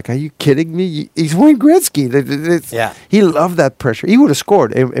 I was like, are you kidding me? He's Wayne Gretzky. He loved that pressure. He would have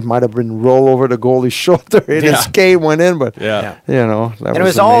scored. It might have been roll over the goalie's shoulder and his skate went in, but and it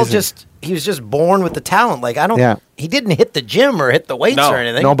was all just he was just born with the talent. Like he didn't hit the gym or hit the weights or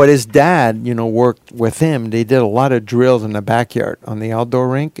anything. No, but his dad, worked with him. They did a lot of drills in the backyard on the outdoor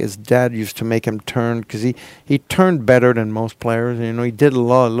rink. His dad used to make him turn because he turned better than most players. He did a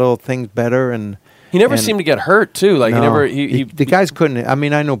lot of little things better, and he never seemed to get hurt too. Like the guys couldn't. I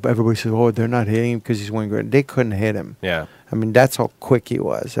mean, I know everybody says, "Oh, they're not hitting him because he's Wayne Gretzky." They couldn't hit him. Yeah. I mean, that's how quick he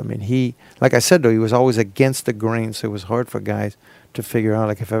was. I mean, like I said, though, he was always against the grain, so it was hard for guys to figure out.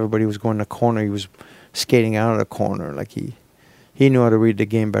 Like, if everybody was going to the corner, he was skating out of the corner. Like, he knew how to read the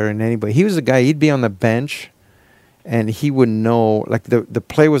game better than anybody. He was the guy, he'd be on the bench, and he would know, like, the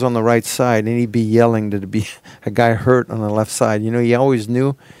play was on the right side, and he'd be yelling to be a guy hurt on the left side. He always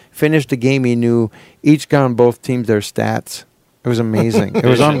knew. Finished the game, he knew each guy on both teams, their stats. It was amazing. It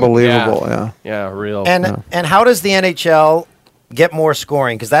was unbelievable. Yeah, real. And how does the NHL get more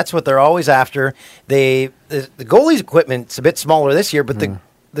scoring? Because that's what they're always after. The goalies' equipment's a bit smaller this year, but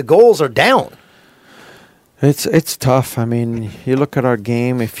the goals are down. It's tough. I mean, you look at our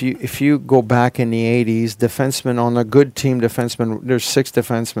game. If you go back in the 80s, defensemen on a good team, there's 6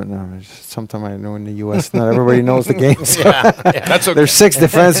 defensemen. Sometimes I know in the U.S. not everybody knows the game. So that's okay. There's 6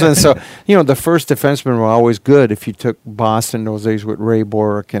 defensemen. So the first defensemen were always good. If you took Boston those days with Ray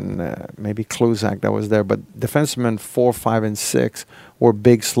Bork and maybe Kluzak that was there, but defensemen 4, 5, and 6 were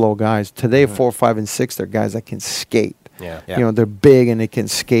big, slow guys. Today, 4, 5, and 6, they're guys that can skate. They're big and they can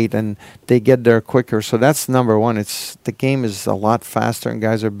skate and they get there quicker. So that's number one. The game is a lot faster and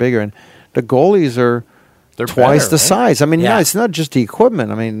guys are bigger. And the goalies are They're twice better, the right? size. I mean, Yeah. no, it's not just the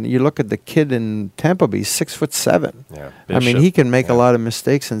equipment. I mean, you look at the kid in Tampa Bay, 6'7". Yeah, I mean, Bishop. he can make a lot of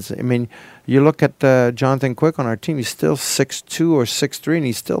mistakes. And I mean, you look at Jonathan Quick on our team. He's still 6'2" or 6'3", and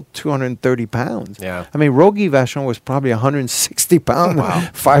he's still 230 pounds. Yeah. I mean, Rogie Vachon was probably 160 pounds,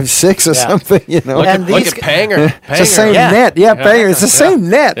 5'6" or Yeah. something. You know, Look And at these- Panger. it's the same Yeah. net. Yeah, Panger. It's the same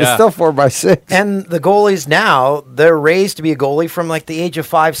net. It's Yeah. still 4x6. And the goalies now, they're raised to be a goalie from like the age of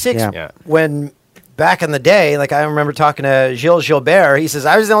 5'6". Yeah. Yeah. When back in the day, like I remember talking to Gilles Gilbert, he says,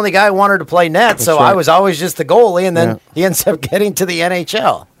 I was the only guy who wanted to play net, so right. I was always just the goalie, and then Yeah. he ends up getting to the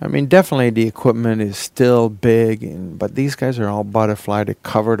NHL. I mean, definitely the equipment is still big, but these guys are all butterfly to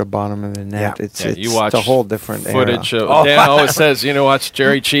cover the bottom of the net. Yeah. It's You watch a whole different footage era. of Dan always says, watch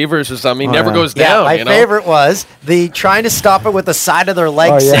Jerry Cheevers or something. He never yeah. goes Yeah, down. my favorite was the trying to stop it with the side of their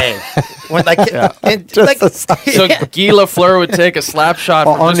leg Oh, yeah. save. When, like, and, Just like, the side. So Guy Lafleur would take a slap shot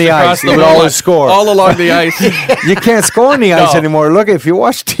from On just the across ice. the He would middle, always score. all along the ice. You can't score on the ice No. anymore. Look, if you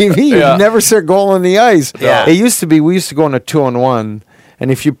watch TV, you Yeah. never see a goal on the ice. Yeah. It used to be, we used to go on a 2-on-1,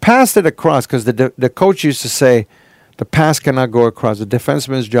 and if you passed it across, because the coach used to say, the pass cannot go across. The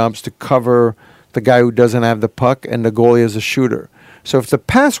defenseman's job is to cover the guy who doesn't have the puck, and the goalie is a shooter. So if the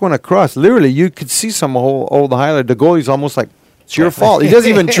pass went across, literally, you could see some old highlight. The goalie's almost like, it's your fault. He doesn't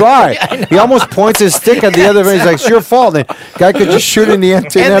even try. He almost points his stick at the other end. He's like, it's your fault. The guy could just shoot in the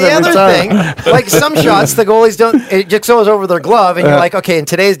empty And net the every other time. thing, like some shots, the goalies don't. It just goes over their glove, and you're like, okay. In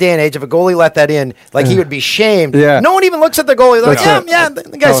today's day and age, if a goalie let that in, like he would be shamed. Yeah. No one even looks at the goalie. They're like, That's yeah, it. the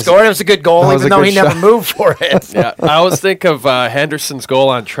guy That was- scored. It was a good goal, that was even a though good he never shot. moved for it. Yeah, I always think of Henderson's goal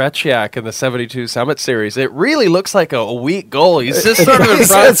on Tretiak in the 72 Summit Series. It really looks like a weak goal. He's just sort of in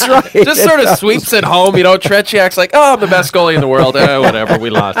front. That's right. Just sort of sweeps it home. Tretiak's like, oh, I'm the best goalie in the world. Whatever, we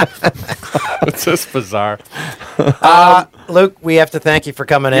lost. It's just bizarre. Luke, we have to thank you for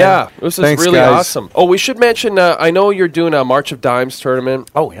coming in. Yeah, this is Thanks, really guys. awesome. Oh, we should mention, I know you're doing a March of Dimes tournament.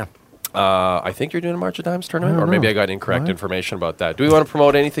 Oh, yeah. I think you're doing a March of Dimes tournament, or maybe I got incorrect information about that. Do we want to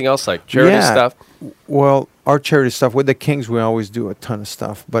promote anything else, like charity stuff? Well, our charity stuff with the Kings, we always do a ton of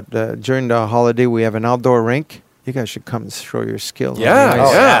stuff. But during the holiday, we have an outdoor rink. You guys should come and show your skills. on the Yeah,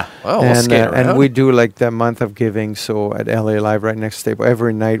 ice. yeah. Well, we'll skate around. And we do like the month of giving. So at LA Live, right next table,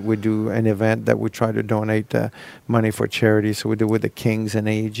 every night we do an event that we try to donate money for charity. So we do with the Kings and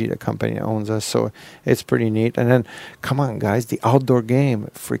AEG, the company that owns us. So it's pretty neat. And then, come on, guys, the outdoor game,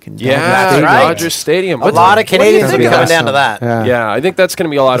 freaking Yeah, That's Dodger right. Stadium. Dodger Stadium. A lot of Canadians It's will be gonna coming be down to that. awesome. Yeah, I think that's going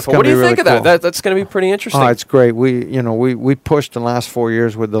to be a lot of It's fun. gonna What do you be think really of that? cool. That's going to be pretty interesting. Oh, it's great. We pushed the last 4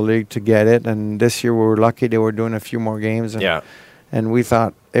 years with the league to get it, and this year we were lucky they were doing a few more games. And we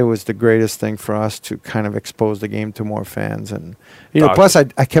thought it was the greatest thing for us to kind of expose the game to more fans. And plus I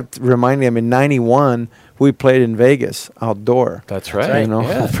kept reminding them in '91 we played in Vegas outdoor. That's right.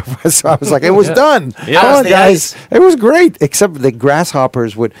 Yeah. So I was like, it was done. Yeah. Come on, The guys. It was great. Except the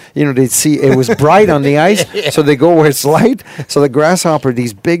grasshoppers would, they'd see it was bright on the ice, so they go where it's light. So the grasshopper,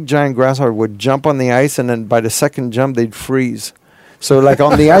 these big giant grasshoppers, would jump on the ice, and then by the second jump they'd freeze. So like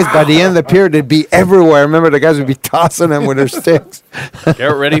on the ice, by the end of the period, they'd be everywhere. I remember the guys would be tossing them with their sticks. Get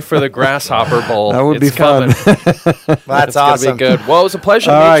ready for the Grasshopper Bowl. That would It's be fun. That's It's gonna awesome. be good. Well, it was a pleasure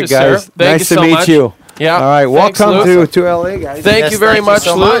to All meet right, you, guys. sir. Thank Nice you to so meet much. you. Yeah. All right. Thanks, Welcome Luke. to LA, guys. Thank Yes, you very thank you much,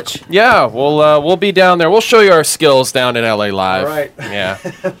 so Luke. much. Yeah, we'll be down there. We'll show you our skills down in LA Live. All right. Yeah.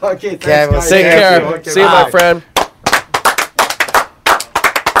 Okay. Okay, we'll Take care. Okay, See you, bye. my friend.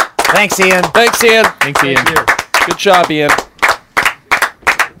 Thanks, Ian. Thanks, Ian. Thanks, Ian. Good job, Ian.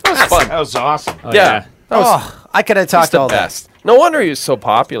 That was fun. That was awesome. Oh, Yeah. That was I could have he's talked the all that. best. No wonder he was so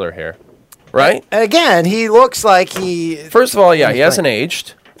popular here. Right? Again, he looks like he. First of all, yeah, he hasn't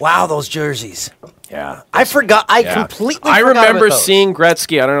aged. Wow, those jerseys. Yeah. I forgot. I Yeah. completely. I forgot remember about those. seeing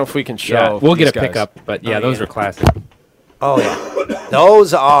Gretzky. I don't know if we can show. Yeah, we'll get a these guys. pickup, but yeah, those yeah. are classic. Oh yeah,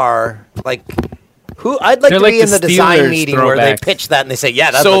 those are like. Who I'd like They're to like be in the the design Steelers meeting where they throwbacks. pitch that and they say,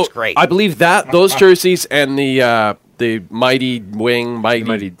 "Yeah, that So looks great." I believe that those jerseys and the Mighty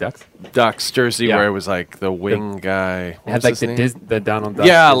Mighty Ducks. Ducks jersey Yeah. where it was like the wing guy. It What had was like his the name? the Donald Duck.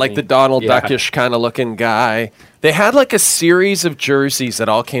 Yeah, Disney. like the Donald Yeah. Duckish kind of looking guy. They had like a series of jerseys that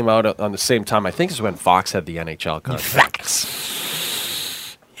all came out on the same time. I think it's when Fox had the NHL contracts.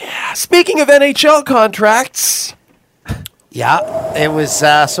 Yeah. Speaking of NHL contracts, Yeah, it was.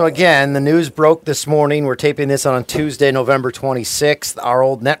 So again, the news broke this morning. We're taping this on Tuesday, November 26th. Our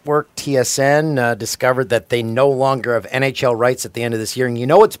old network, TSN, discovered that they no longer have NHL rights at the end of this year. And you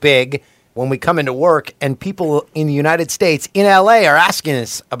know it's big when we come into work and people in the United States, in LA, are asking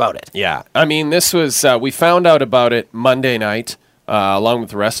us about it. yeah. I mean, this was, we found out about it Monday night, along with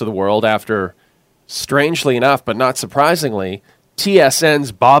the rest of the world, after, strangely enough, but not surprisingly,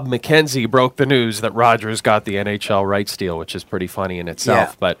 TSN's Bob McKenzie broke the news that Rogers got the NHL rights deal, which is pretty funny in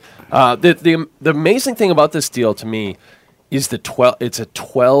itself. Yeah. But the amazing thing about this deal to me is it's a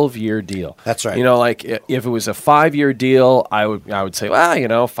 12-year deal. That's right. You know, like if it was a 5-year deal, I would say, well, you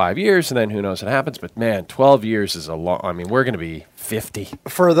know, 5 years and then who knows what happens. But man, 12 years is a long. I mean, we're going to be 50.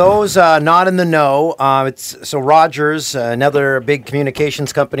 For those not in the know, it's Rogers, another big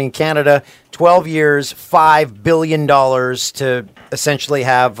communications company in Canada, 12 years, $5 billion to essentially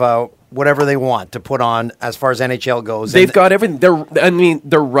have whatever they want to put on as far as NHL goes. They've got everything. They're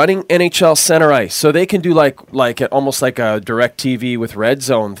running NHL Center Ice, so they can do almost like a Direct TV with Red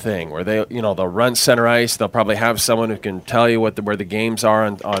Zone thing, where they'll run Center Ice. They'll probably have someone who can tell you where the games are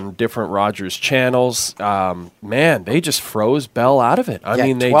on different Rogers channels. Man, they just froze Bell out of it. I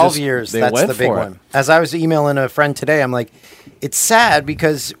mean, 12 years. That's the big one. As I was emailing a friend today, I'm like, it's sad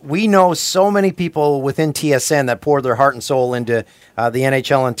because we know so many people within TSN that poured their heart and soul into the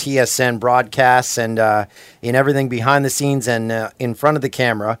NHL and TSN broadcasts and in everything behind the scenes and in front of the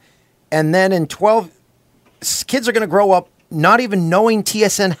camera. And then in 12, kids are going to grow up not even knowing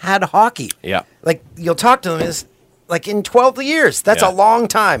TSN had hockey. Yeah. Like, you'll talk to them, is like in 12 years. That's a long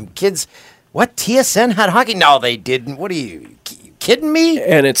time. Kids, what, TSN had hockey? No, they didn't. What are you kidding me?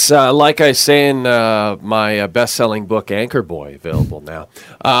 And it's like I say in my best-selling book, Anchor Boy, available now.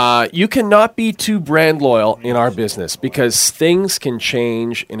 You cannot be too brand loyal in our business because things can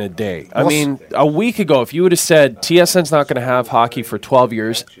change in a day. I mean, a week ago, if you would have said TSN's not going to have hockey for 12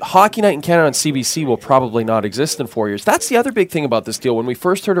 years, Hockey Night in Canada on CBC will probably not exist in 4 years. That's the other big thing about this deal. When we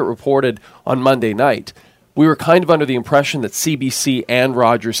first heard it reported on Monday night, we were kind of under the impression that CBC and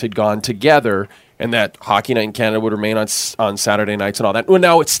Rogers had gone together and that Hockey Night in Canada would remain on Saturday nights and all that. Well,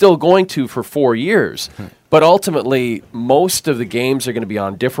 now it's still going to for 4 years. But ultimately, most of the games are going to be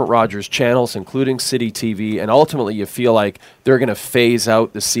on different Rogers channels, including City TV. And ultimately, you feel like they're going to phase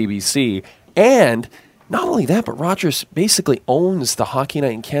out the CBC. And not only that, but Rogers basically owns the Hockey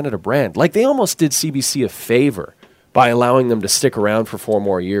Night in Canada brand. Like, they almost did CBC a favor by allowing them to stick around for 4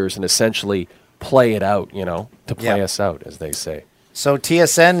 more years and essentially play it out, to play us out, as they say. So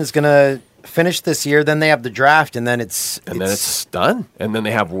TSN is going to finish this year, then they have the draft, and then it's done. And then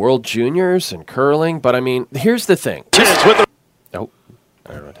they have World Juniors and curling. But I mean, here's the thing. I don't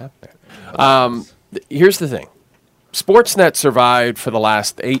know what happened there. Here's the thing. Sportsnet survived for the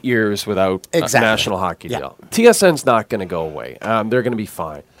last 8 years without a national hockey deal. TSN's not going to go away. They're going to be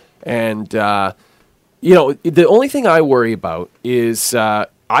fine. And the only thing I worry about is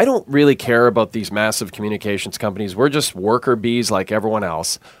I don't really care about these massive communications companies. We're just worker bees like everyone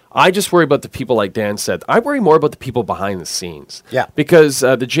else. I just worry about the people, like Dan said. I worry more about the people behind the scenes. Yeah. Because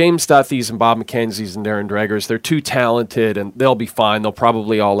the James Duthys and Bob McKenzies and Darren Dreggers, they're too talented and they'll be fine. They'll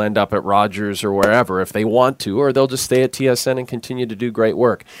probably all end up at Rogers or wherever if they want to, or they'll just stay at TSN and continue to do great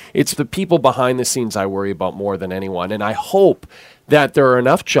work. It's the people behind the scenes I worry about more than anyone. And I hope that there are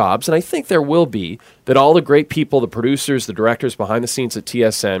enough jobs, and I think there will be, that all the great people, the producers, the directors behind the scenes at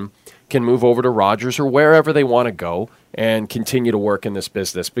TSN can move over to Rogers or wherever they want to go and continue to work in this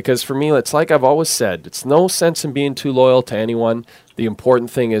business. Because for me, it's like I've always said, it's no sense in being too loyal to anyone. The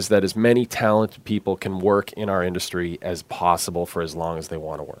important thing is that as many talented people can work in our industry as possible for as long as they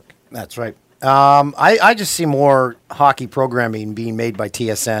want to work. That's right. I just see more hockey programming being made by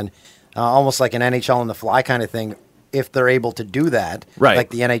TSN, almost like an NHL on the fly kind of thing, if they're able to do that, like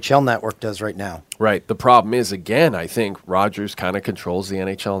the NHL network does right now. Right. The problem is, again, I think Rogers kind of controls the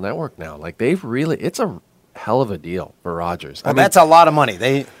NHL network now. Like, it's a hell of a deal for Rogers. Well, that's a lot of money.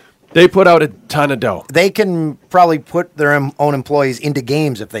 They put out a ton of dough. They can probably put their own employees into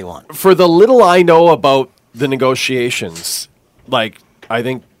games if they want. For the little I know about the negotiations, like, I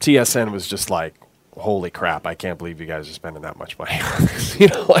think TSN was just like, holy crap, I can't believe you guys are spending that much money on this.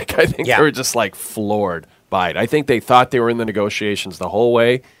 I think they were just like floored by it. I think they thought they were in the negotiations the whole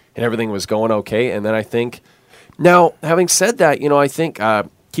way and everything was going okay. And then I think, now, having said that, I think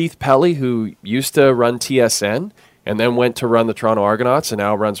Keith Pelly, who used to run TSN and then went to run the Toronto Argonauts and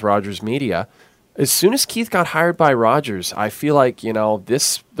now runs Rogers Media, as soon as Keith got hired by Rogers, I feel like,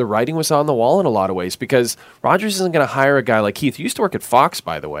 the writing was on the wall in a lot of ways because Rogers isn't going to hire a guy like Keith. He used to work at Fox,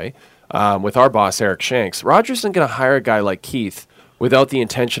 by the way, with our boss, Eric Shanks. Rogers isn't going to hire a guy like Keith without the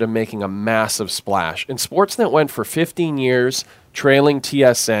intention of making a massive splash. And Sportsnet went for 15 years, trailing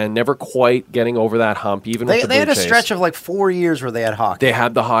TSN, never quite getting over that hump, even with the Blue They had a Jays. stretch of like 4 years where they had hockey. They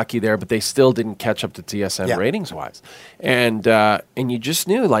had the hockey there, but they still didn't catch up to TSN ratings-wise. And you just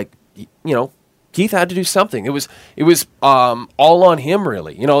knew, Keith had to do something. It was all on him,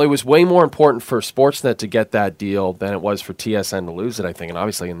 really. You know, it was way more important for Sportsnet to get that deal than it was for TSN to lose it, I think. And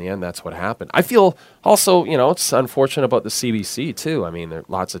obviously, in the end, that's what happened. I feel also, you know, it's unfortunate about the CBC, too. I mean, there are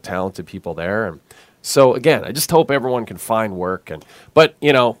lots of talented people there. And so, again, I just hope everyone can find work. But,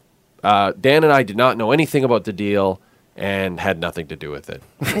 you know, Dan and I did not know anything about the deal and had nothing to do with it.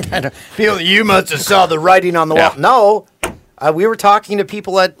 You must have saw the writing on the wall. No. We were talking to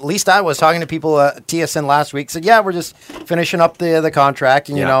people at least I was talking to people at TSN last week. Said, yeah, we're just finishing up the contract,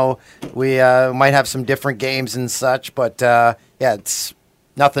 and you know, we might have some different games and such, but yeah, it's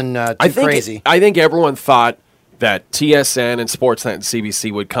nothing too crazy. I think everyone thought that TSN and Sportsnet and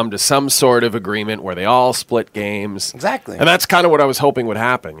CBC would come to some sort of agreement where they all split games. Exactly, and that's kind of what I was hoping would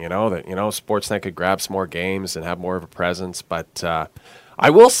happen. You know, that Sportsnet could grab some more games and have more of a presence, but. I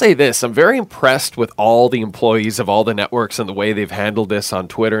will say this, I'm very impressed with all the employees of all the networks and the way they've handled this on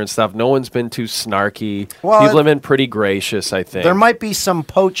Twitter and stuff. No one's been too snarky. Well, people have been pretty gracious, I think. There might be some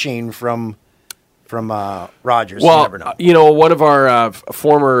poaching from Rogers. Well, you never know. You know, one of our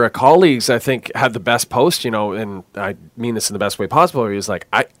former colleagues, I think, had the best post, you know, and I mean this in the best way possible. He was like,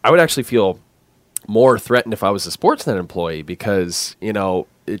 I would actually feel more threatened if I was a Sportsnet employee because, you know,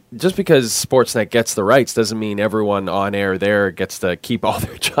 just because Sportsnet gets the rights doesn't mean everyone on air there gets to keep all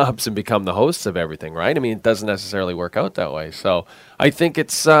their jobs and become the hosts of everything, right? I mean, it doesn't necessarily work out that way. So I think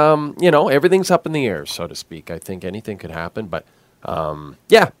it's, you know, everything's up in the air, so to speak. I think anything could happen, but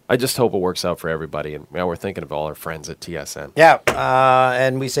yeah, I just hope it works out for everybody. And we're thinking of all our friends at TSN. Yeah,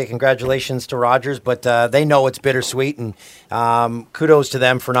 and we say congratulations to Rogers, but they know it's bittersweet, and kudos to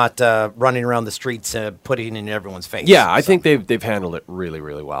them for not running around the streets putting it in everyone's face. Yeah, I think they've handled it really,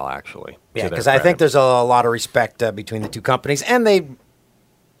 really well, actually. Yeah, because I think there's a lot of respect between the two companies, and they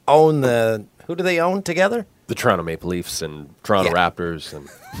own the. Who do they own together? The Toronto Maple Leafs and Toronto Raptors. And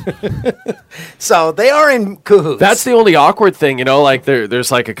so they are in cahoots. That's the only awkward thing, you know, like there's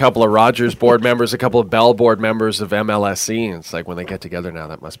like a couple of Rogers board members, a couple of Bell board members of MLSE, and it's like when they get together now,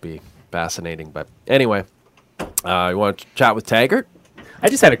 that must be fascinating. But anyway, you want to chat with Taggart? I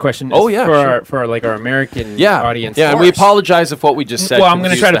just had a question. Oh, yeah, sure. for like our American audience. Yeah, and we apologize if what we just said. Well, I'm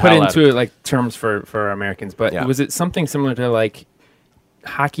going to try to put it into like terms for our Americans, but Yeah. was it something similar to like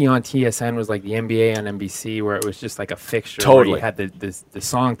hockey on TSN was like the NBA on NBC, where it was just like a fixture? Totally. Where you had the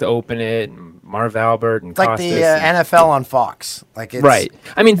song to open it, and Marv Albert and It's like Costas the NFL on Fox. Like it's, right.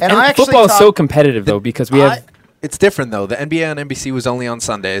 I mean, and and football is so competitive though because we have. It's different though. The NBA on NBC was only on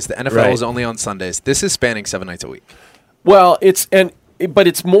Sundays. The NFL was only on Sundays. This is spanning 7 nights a week. Well, but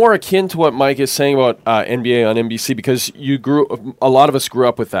it's more akin to what Mike is saying about NBA on NBC because a lot of us grew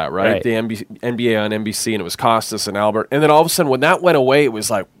up with that, right? The NBA on NBC, and it was Costas and Albert. And then all of a sudden, when that went away, it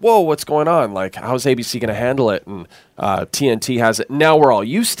was like, whoa, what's going on? Like, how's ABC going to handle it? And TNT has it. Now we're all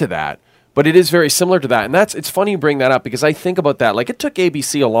used to that, but it is very similar to that. And it's funny you bring that up because I think about that. Like, it took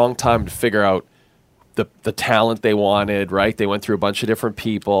ABC a long time to figure out the talent they wanted, right? They went through a bunch of different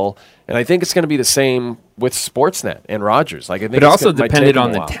people, and I think it's going to be the same with Sportsnet and Rogers. Like, I think but it also depended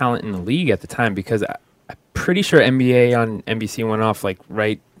on the talent in the league at the time because I'm pretty sure NBA on NBC went off like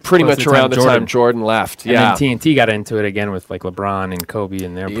pretty much around the time Jordan left. And then TNT got into it again with like LeBron and Kobe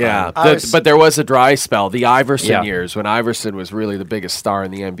and their prime. Yeah, but there was a dry spell, the Iverson years, when Iverson was really the biggest star in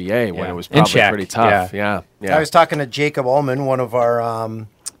the NBA, when it was probably pretty tough. Yeah. I was talking to Jacob Ullman, one of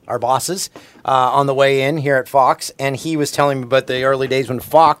our bosses, on the way in here at Fox, and he was telling me about the early days when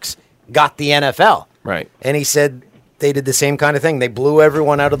Fox got the NFL. Right. And he said they did the same kind of thing. They blew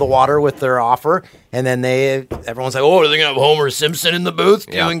everyone out of the water with their offer, and then everyone's like, oh, are they going to have Homer Simpson in the booth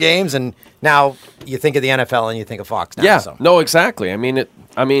doing games? And now you think of the NFL and you think of Fox now. Yeah, so. No, exactly. I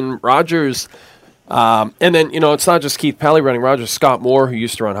mean, Rogers, and then, it's not just Keith Pelley running Rogers. Scott Moore, who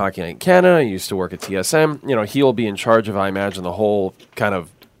used to run Hockey Night in Canada, he used to work at TSM. He'll be in charge of, I imagine, the whole kind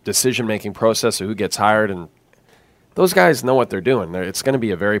of decision-making process of who gets hired, and those guys know what they're doing. It's going to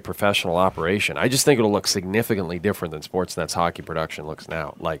be a very professional operation. I just think it'll look significantly different than Sportsnet's hockey production looks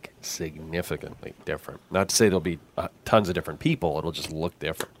now. Like, significantly different. Not to say there'll be tons of different people. It'll just look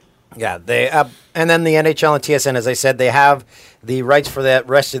different. Yeah, they and then the NHL and TSN, as I said, they have the rights for that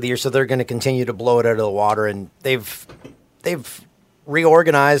rest of the year, so they're going to continue to blow it out of the water, and they've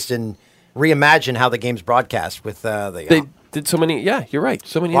reorganized and reimagined how the game's broadcast with They did so many, you're right.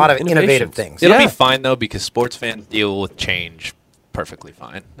 So many a lot of innovative things. It'll be fine, though, because sports fans deal with change perfectly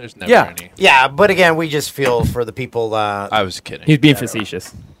fine. There's never any. Yeah, but again, we just feel for the people. I was kidding. He's being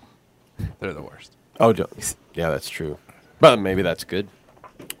facetious. They're the worst. Oh, yeah, that's true. But maybe that's good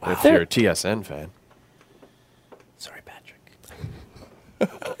if you're a TSN fan. Sorry, Patrick.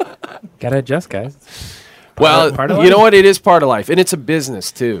 Gotta adjust, guys. Well, part of you life? know what? It is part of life, and it's a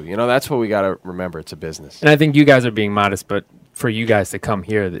business too. You know, that's what we got to remember. It's a business. And I think you guys are being modest, but for you guys to come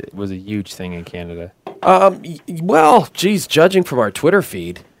here, it was a huge thing in Canada. Well, geez, judging from our Twitter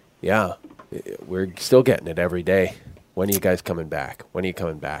feed, yeah, we're still getting it every day. When are you guys coming back? When are you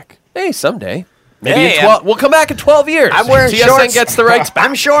coming back? Hey, someday. Maybe Hey, in 12. We'll come back in 12 years. I'm wearing TSN shorts. gets the rights back.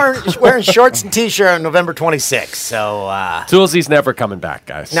 I'm wearing shorts and T-shirt on November 26th. So Toolsy's never coming back,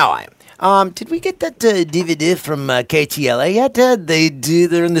 guys. no, did we get that DVD from KTLA yet?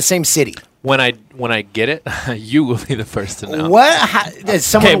 They're in the same city. When I get it, you will be the first to know. What? Is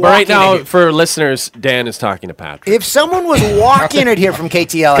someone Okay, but right walking in now, here? for listeners, Dan is talking to Patrick. If someone was walking it here from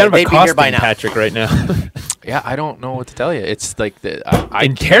KTLA, Kind of they'd be here by accosting now. Patrick right now. Yeah, I don't know what to tell you. It's like I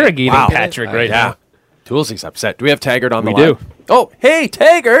Interrogating Wow. Patrick right yeah. now. Toolsy's upset. Do we have Taggart on the We line? do. Oh, hey,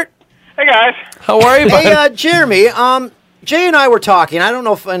 Taggart. Hey, guys. How are you, bud? Hey, Jeremy. Jay and I were talking. I don't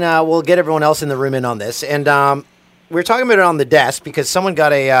know if, and we'll get everyone else in the room in on this. And we were talking about it on the desk because someone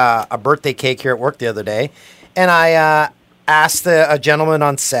got a birthday cake here at work the other day, and I asked a gentleman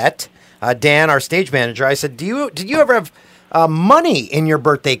on set, Dan, our stage manager. I said, "Did you ever have money in your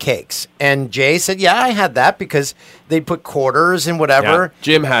birthday cakes?" And Jay said, "Yeah, I had that because they put quarters and whatever." Yeah.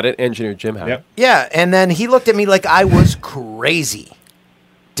 Jim had it. Engineer Jim had it. Yeah, and then he looked at me like I was crazy.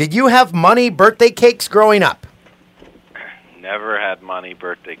 Did you have money birthday cakes growing up? Never had money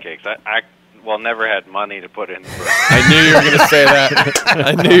birthday cakes. I never had money to put in. I knew you were going to say that.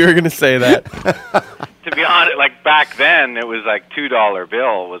 I knew you were going to say that. To be honest, like back then, it was like $2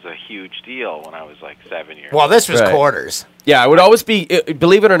 bill was a huge deal when I was like 7 years. Well, this was Right. quarters. Yeah, it would always be,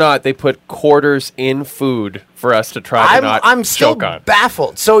 believe it or not, they put quarters in food for us to try to not I'm still choke on.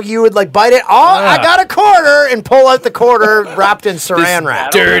 baffled. So you would like bite it. Oh, I got a quarter, and pull out the quarter wrapped in saran wrap. I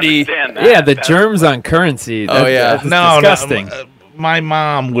don't dirty. understand that. Yeah, the germs on currency. Oh, yeah. That's No, disgusting. my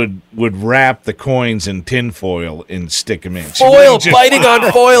mom would wrap the coins in tinfoil and stick them in. She Foil, wouldn't just- biting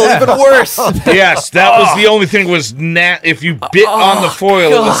on foil, even worse. Yes, that was the only thing was if you bit on the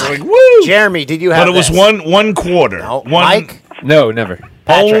foil, it was like woo. Jeremy, did you have? But it was this? one quarter. No, One, Mike. No, never.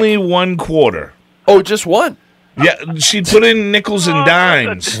 Patrick. only 1 quarter. Oh, just one. Yeah, she'd put in nickels and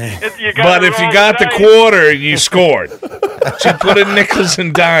dimes. You But if you roll got the dice. quarter, you scored. She'd put in nickels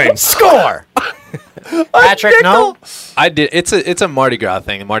and dimes. Score. Patrick, no. I did. It's a Mardi Gras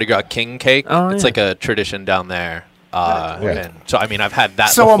thing. The Mardi Gras king cake. Oh, It's yeah. like a tradition down there. And so I mean, I've had that.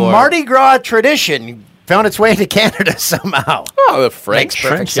 So before. a Mardi Gras tradition found its way to Canada somehow. Oh, the French. Makes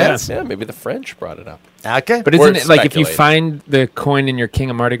perfect French, sense. Yeah, maybe the French brought it up. Okay. But We're isn't it like if you speculating. find the coin in your King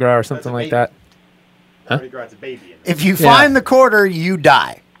of Mardi Gras or something like that? If you Yeah. find the quarter, you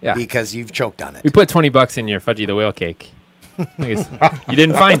die. Yeah. Because you've choked on it. We put $20 in your Fudgy the Whale cake. You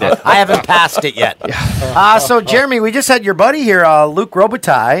didn't find it. I haven't passed it yet. So, Jeremy, we just had your buddy here, Luc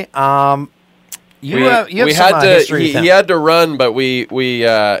Robitaille. You have we some had to. history with him. He had to run, but we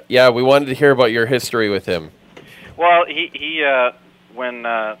wanted to hear about your history with him. Well, he when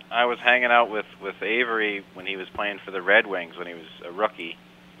I was hanging out with Avery when he was playing for the Red Wings when he was a rookie,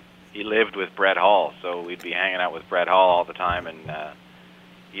 he lived with Brett Hall, so we'd be hanging out with Brett Hall all the time, and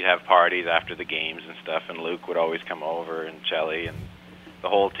he'd have parties after the games and stuff, and Luke would always come over, and Chelly, and the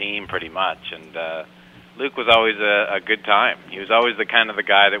whole team pretty much, and Luke was always a good time. He was always the kind of the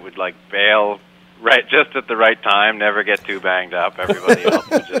guy that would like bail right just at the right time, never get too banged up. Everybody else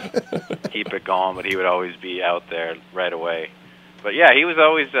would just keep it going, but he would always be out there right away. But yeah, he was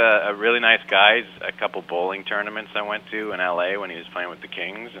always a really nice guy. A couple bowling tournaments I went to in LA when he was playing with the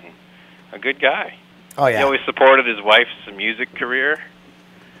Kings, and a good guy. Oh, He yeah. always supported his wife's music career.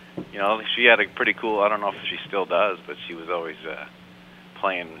 You know, she had a pretty cool, I don't know if she still does, but she was always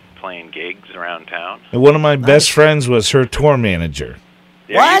playing gigs around town. And one of my best friends was her tour manager.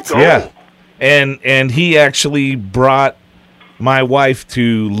 There you What? go. Yeah. And he actually brought my wife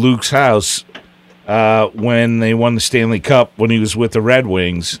to Luke's house when they won the Stanley Cup when he was with the Red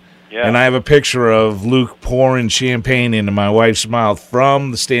Wings. Yeah. And I have a picture of Luke pouring champagne into my wife's mouth from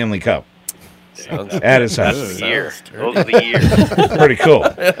the Stanley Cup at his house. Those are the years. Pretty cool.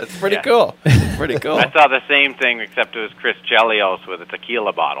 That's pretty cool. Pretty cool. I saw the same thing, except it was Chris Chelios with a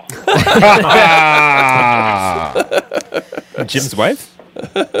tequila bottle. Jim's wife?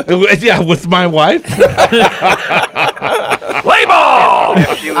 Yeah, with my wife. Play ball.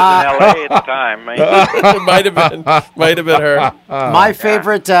 If she was in L.A. at the time. It might have been her. My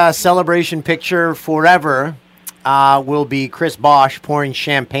favorite celebration picture forever will be Chris Bosch pouring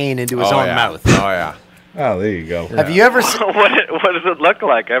champagne into his own mouth. Oh yeah. Oh, there you go. Have you ever seen? what does it look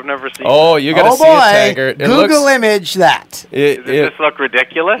like? I've never seen Oh, it. you got to Oh see it, Taggart. boy! It Google looks, image that. it, Does this look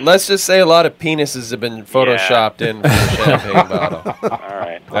ridiculous? let's just say a lot of penises have been photoshopped in for the champagne bottle. All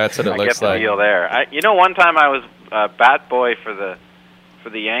right. That's what it I looks get the like. deal there. One time I was bat boy for the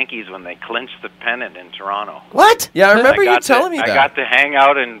Yankees when they clinched the pennant in Toronto. What? Yeah, I remember you telling me that. I got to hang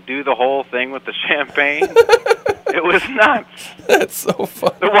out and do the whole thing with the champagne. It was nuts. That's so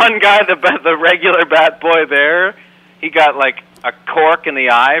fun. The one guy, the regular bat boy there, he got like a cork in the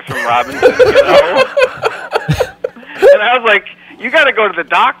eye from Robinson, And I was like, you got to go to the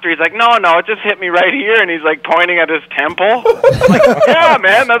doctor. He's like, no, it just hit me right here. And he's like pointing at his temple. I'm like, yeah,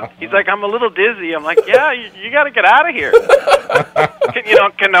 man. He's like, I'm a little dizzy. I'm like, yeah, you got to get out of here.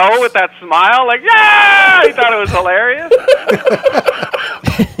 Cano with that smile, like, yeah! He thought it was hilarious.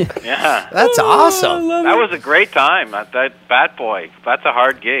 Yeah. That's awesome. That was a great time. That bat boy, that's a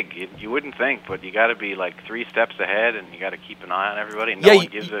hard gig. You wouldn't think, but you got to be like 3 steps ahead, and you got to keep an eye on everybody. No one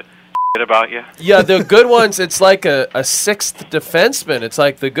gives a shit about you. Yeah, the good ones, it's like a sixth defenseman. It's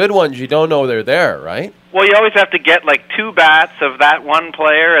like the good ones, you don't know they're there, right? Well, you always have to get like 2 bats of that one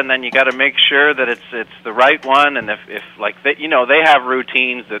player, and then you got to make sure that it's the right one. And if like they have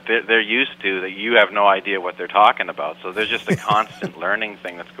routines that they're used to that you have no idea what they're talking about. So there's just a constant learning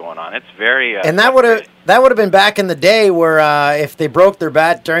thing that's going on. It's very and that would have been back in the day where if they broke their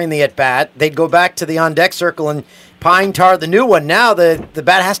bat during the at bat, they'd go back to the on deck circle and pine tar the new one. Now the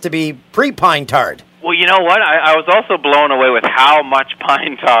bat has to be pre-pine tarred. Well, you know what? I was also blown away with how much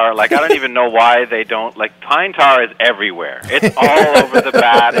pine tar. Like, I don't even know why they don't. Like, pine tar is everywhere. It's all over the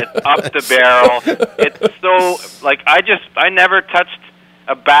bat. It's up the barrel. It's so, like, I never touched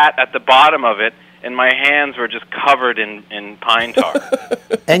a bat at the bottom of it, and my hands were just covered in pine tar.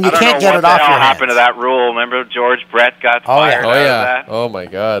 And you can't get it off your hands. What the hell happened to that rule? Remember George Brett got fired out of that? Oh, my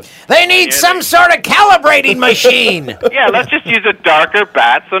God. They need some sort of calibrating machine. Yeah, let's just use a darker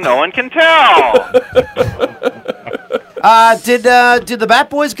bat so no one can tell. Did the bat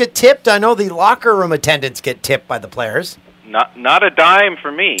boys get tipped? I know the locker room attendants get tipped by the players. Not a dime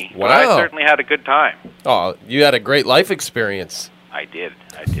for me. Wow. But I certainly had a good time. Oh, you had a great life experience. I did.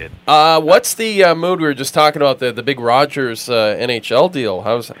 What's the mood? We were just talking about the big Rogers NHL deal.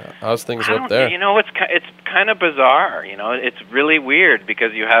 How's things up there? It's kind of bizarre. It's really weird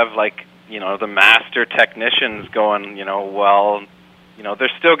because you have the master technicians going. They're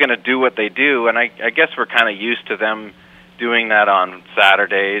still going to do what they do, and I guess we're kind of used to them doing that on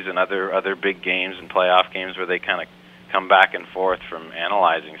Saturdays and other big games and playoff games where they kind of come back and forth from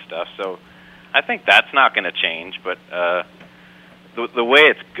analyzing stuff. So I think that's not going to change, but. The way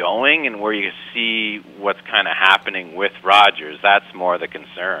it's going and where you see what's kind of happening with Rogers, that's more the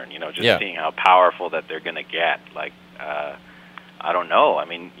concern. Seeing how powerful that they're going to get. I don't know. I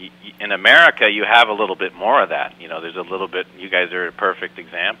mean, in America, you have a little bit more of that. There's a little bit. You guys are a perfect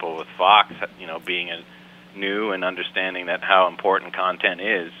example with Fox. Being new and understanding that how important content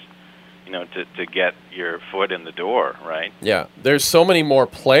is. To get your foot in the door, right? Yeah, there's so many more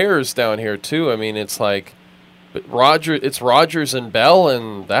players down here too. I mean, it's like. But it's Rogers and Bell,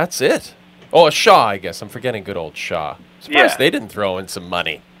 and that's it. Oh, Shaw, I guess. I'm forgetting good old Shaw. Surprised they didn't throw in some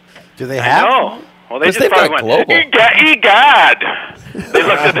money. Do they have? No. Well, they just they've probably got went, global. Egad! They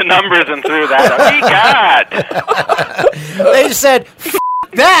looked at the numbers and threw that out. Egad! They just said,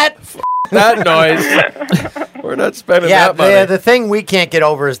 that! That noise. We're not spending that money. Yeah, the thing we can't get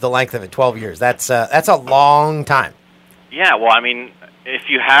over is the length of it, 12 years. That's a long time. Yeah, well, I mean... If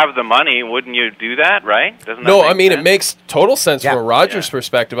you have the money, wouldn't you do that, right? Doesn't that make sense? It makes total sense from a Rogers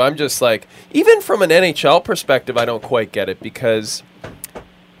perspective. I'm just like, even from an NHL perspective, I don't quite get it because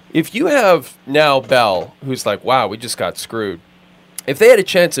if you have now Bell, who's like, wow, we just got screwed. If they had a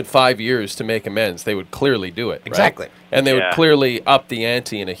chance in 5 years to make amends, they would clearly do it. Exactly. Right? And they would clearly up the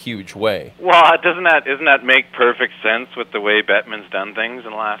ante in a huge way. Well, isn't that make perfect sense with the way Bettman's done things in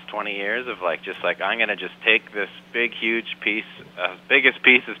the last 20 years of I'm going to just take this big, huge piece, biggest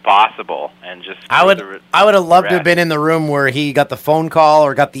piece as possible, and just... I would have loved to have been in the room where he got the phone call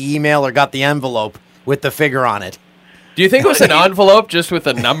or got the email or got the envelope with the figure on it. Do you think it was an envelope just with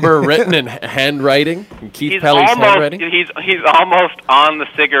a number written in handwriting? In Keith Pelly's handwriting? He's almost on the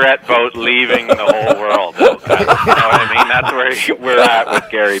cigarette boat leaving the whole world. You know what I mean? That's where we're at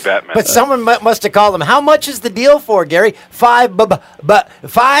with Gary Bettman. But someone must have called him. How much is the deal for, Gary? $5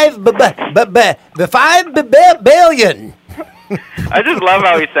 billion. I just love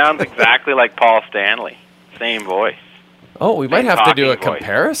how he sounds exactly like Paul Stanley. Same voice. Oh, we might have to do a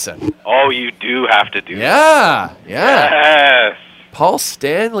comparison. Oh, you do have to do that. Yeah. Yes. Paul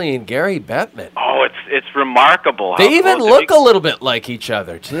Stanley and Gary Bettman. Oh, it's remarkable. They even look a little bit like each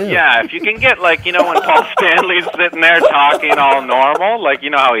other, too. Yeah, if you can get, when Paul Stanley's sitting there talking all normal,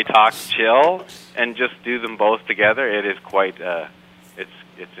 how he talks chill, and just do them both together, it is quite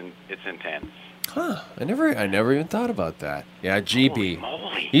it's intense. Huh. I never even thought about that. Yeah, GB. Holy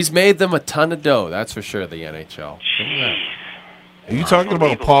moly. He's made them a ton of dough, that's for sure, the NHL. Are you talking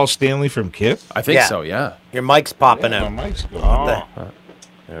about Paul Stanley from KISS? I think so, yeah. Your mic's popping Yeah, out. my mic's going.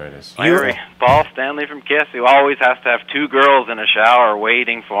 There it is. Paul Stanley from KISS, who always has to have 2 girls in a shower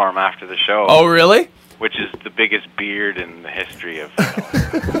waiting for him after the show. Oh, really? Which is the biggest beard in the history of what's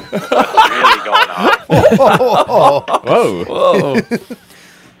really going on. Whoa. Whoa.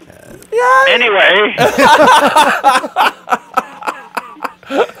 Anyway.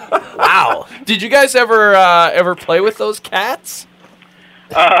 Wow. Did you guys ever play with those cats?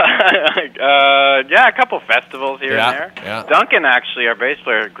 Yeah, a couple festivals here and there. Yeah. Duncan, actually, our bass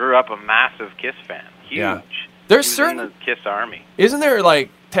player, grew up a massive KISS fan. Huge. Yeah. There's He was certain in the KISS army. Isn't there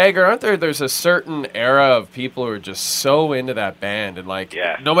like Tagger, aren't there's a certain era of people who are just so into that band and like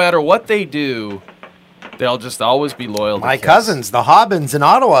no matter what they do, they'll just always be loyal to My KISS. cousins, the Hobbins in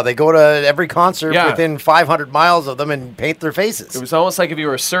Ottawa, they go to every concert Yeah. within 500 miles of them and paint their faces. It was almost like if you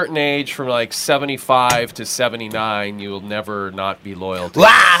were a certain age from like 75 to 79, you will never not be loyal to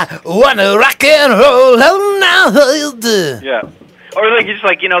I wanna rock and roll all night. Yeah. Or like just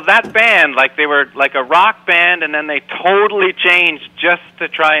like, that band, like they were like a rock band and then they totally changed just to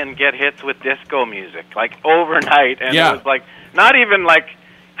try and get hits with disco music, like overnight. And Yeah. it was like not even like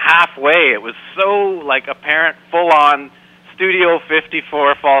halfway. It was so like apparent, full on Studio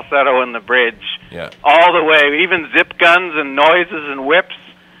 54 falsetto in the bridge. Yeah. All the way, even zip guns and noises and whips.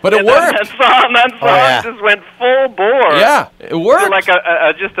 But it And worked. That song just went full bore. Yeah, it worked. So like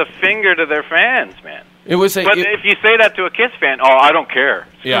just a finger to their fans, man. It was But if you say that to a KISS fan, I don't care.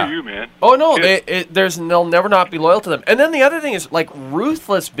 Yeah. Screw you, man. Oh no, they'll never not be loyal to them. And then the other thing is like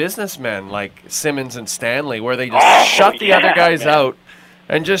ruthless businessmen like Simmons and Stanley, where they just shut the other guys out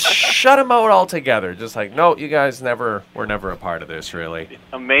and just shut them out altogether. Just like, no, you guys were never a part of this, really.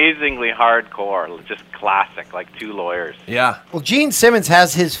 Amazingly hardcore, just classic, like 2 lawyers. Yeah. Well, Gene Simmons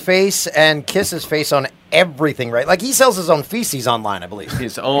has his face and Kiss's face on everything, right? Like he sells his own feces online, I believe.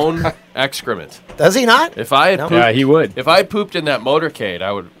 His own excrement. Does he not? If I had pooped, Yeah, he would. If I had pooped in that motorcade,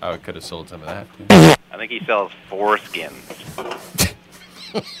 I could have sold some of that. I think he sells foreskins.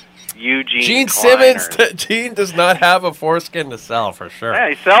 Eugene Gene Kleiner. Simmons, Gene does not have a foreskin to sell for sure. Yeah,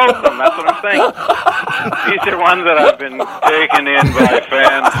 he sells them. That's what I'm saying. These are ones that have been taken in by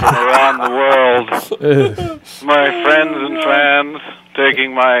fans from around the world. My friends and fans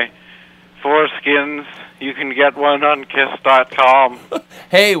taking my foreskins. You can get one on kiss.com.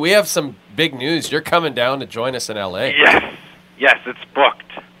 Hey, we have some big news. You're coming down to join us in L.A. Yes, it's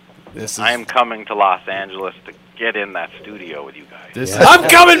booked. This is I am coming to Los Angeles to get in that studio with you guys. I'm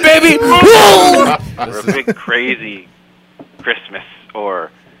coming, baby! For a big, crazy Christmas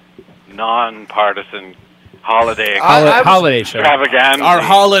or non-partisan holiday holiday show. extravaganza. Our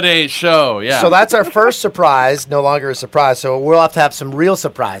holiday show, yeah. So that's our first surprise, no longer a surprise. So we'll have to have some real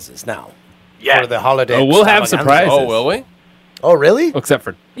surprises now for the holiday. Oh, we'll have extravaganza. surprises. Oh, will we? Oh, really? Except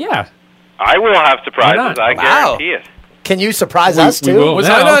for, yeah. I will have surprises. Why not? I Wow. guarantee it. Can you surprise We- us we too? will. Was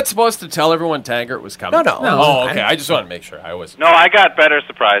now. I not supposed to tell everyone Taggart was coming? No. Oh, okay. I just want to make sure I was. No, I got better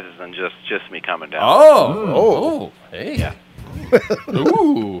surprises than just me coming down. Oh, hey. Yeah.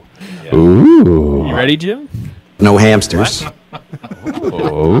 Ooh. You ready, Jim? No hamsters.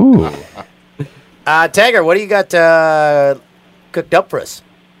 Taggart, what do you got cooked up for us?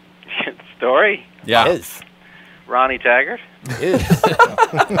 Story? Yeah. Is. Ronnie Taggart?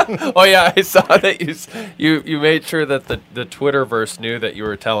 Oh yeah, I saw that you made sure that the Twitterverse knew that you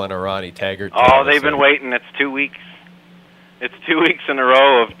were telling a Ronnie Taggart. Oh, they've been waiting. It's 2 weeks. It's 2 weeks in a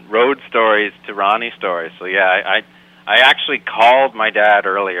row of road stories to Ronnie stories. So yeah, I actually called my dad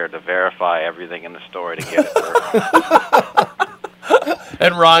earlier to verify everything in the story to get it.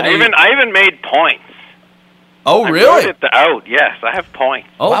 And Ronnie, I even made points. Oh, I really? wrote it out. Yes, I have points.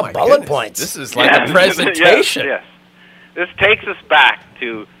 Oh, Wow, my bullet goodness. points. This is like a presentation. Yes. This takes us back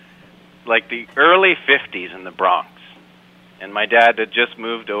to like the early 50s in the Bronx. And my dad had just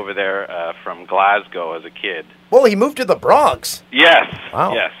moved over there from Glasgow as a kid. Well, he moved to the Bronx. Yes.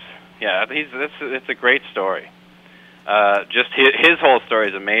 Wow. Yes. Yeah, it's a great story. Just his whole story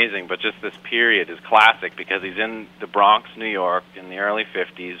is amazing, but just this period is classic because he's in the Bronx, New York in the early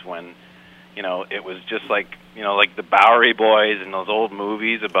 50s when, it was just like the Bowery Boys and those old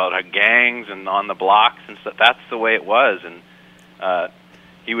movies about gangs and on the blocks and stuff. That's the way it was. And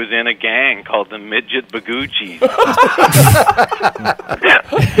he was in a gang called the Midget Baguchis.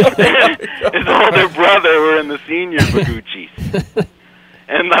 His older brother were in the Senior Baguchis.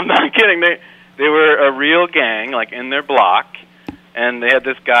 And I'm not kidding. They were a real gang, like in their block. And they had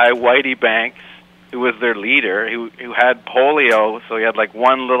this guy, Whitey Banks, who was their leader, who had polio, so he had like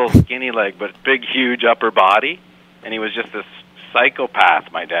one little skinny leg, but big, huge upper body, and he was just this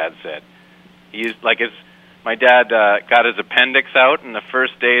psychopath. My dad said he used my dad got his appendix out, and the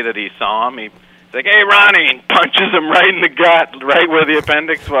first day that he saw him, he's like, "Hey, Ronnie," and punches him right in the gut, right where the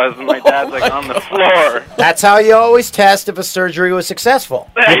appendix was, and my dad's like on the floor. That's how you always test if a surgery was successful.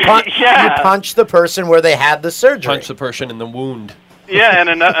 You punch the person where they had the surgery. Punch the person in the wound. Yeah, and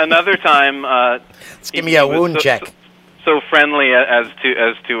another time, give me a wound check. So friendly as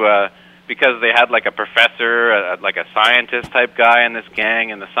to because they had like a professor, like a scientist type guy in this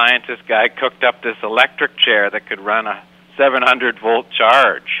gang, and the scientist guy cooked up this electric chair that could run a 700-volt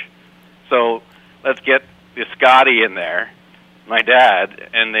charge. So let's get Scotty in there, my dad,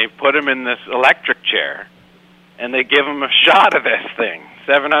 and they put him in this electric chair, and they give him a shot of this thing,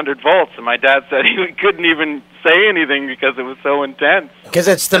 700 volts, and my dad said he couldn't even say anything because it was so intense. Because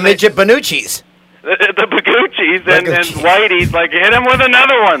it's the midget Benucci's. The Bagucci's and Whitey's like, hit him with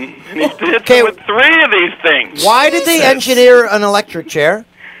another one. And he hit him with 3 of these things. Why did they engineer an electric chair?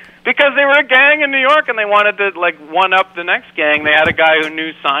 Because they were a gang in New York and they wanted to like one up the next gang. They had a guy who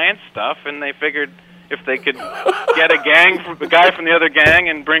knew science stuff, and they figured if they could get a guy from the other gang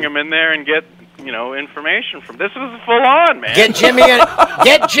and bring him in there and get information from. This was full on, man. Get Jimmy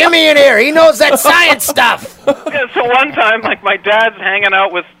in here. He knows that science stuff. Yeah, so one time, like my dad's hanging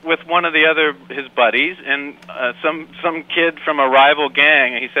out with one of his buddies, and some kid from a rival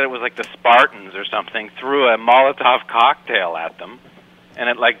gang. He said it was like the Spartans or something. Threw a Molotov cocktail at them, and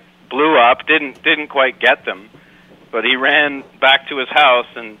it like blew up. Didn't quite get them, but he ran back to his house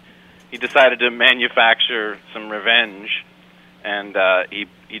and he decided to manufacture some revenge. And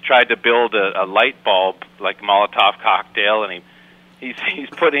he tried to build a light bulb like Molotov cocktail, and he's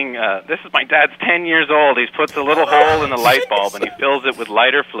putting this is my dad's 10 years old. He puts a little hole in the light bulb and he fills it with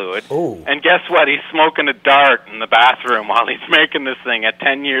lighter fluid. Ooh. And guess what? He's smoking a dart in the bathroom while he's making this thing at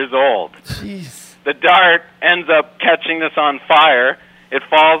 10 years old. Jeez. The dart ends up catching this on fire. It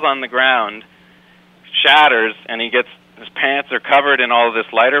falls on the ground, shatters, and his pants are covered in all of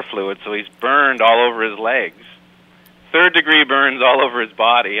this lighter fluid, so he's burned all over his legs. 3rd-degree burns all over his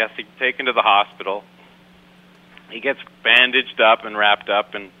body. He has to be taken to the hospital. He gets bandaged up and wrapped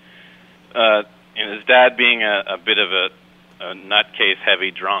up, and his dad, being a bit of a nutcase,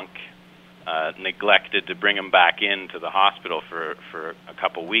 heavy drunk, neglected to bring him back into the hospital for a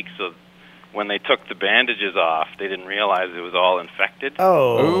couple weeks. So when they took the bandages off, they didn't realize it was all infected.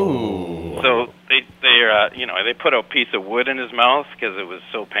 Oh. Ooh. So they put a piece of wood in his mouth because it was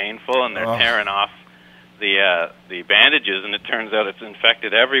so painful, and they're tearing off the bandages, and it turns out it's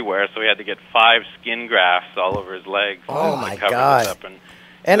infected everywhere, so he had to get 5 skin grafts all over his legs. Oh, my cover God. this up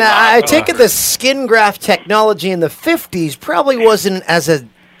And I take it the skin graft technology in the 50s probably wasn't as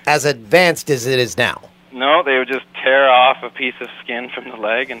advanced as it is now. No, they would just tear off a piece of skin from the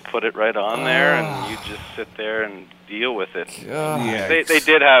leg and put it right on there, and you just sit there and deal with it. They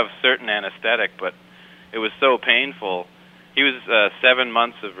did have certain anesthetic, but it was so painful. He was 7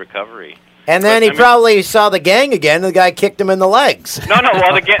 months of recovery. And then he probably saw the gang again. The guy kicked him in the legs. No.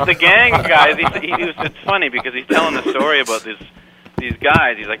 Well, the gang guys. It's funny because he's telling the story about these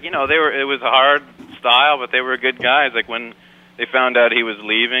guys. He's like, it was a hard style, but they were good guys. Like when they found out he was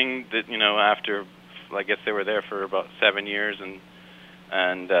leaving, that after, I guess they were there for about 7 years, and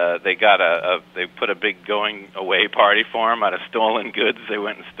they they put a big going away party for him out of stolen goods. They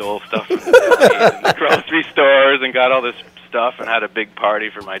went and stole stuff from the grocery stores and got all this stuff and had a big party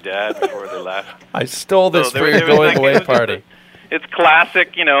for my dad before they left. I stole this for your going away party. It's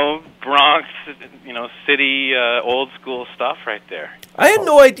classic, Bronx, city, old school stuff right there. I had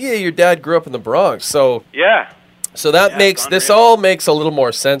no idea your dad grew up in the Bronx. So yeah. So that makes this all makes a little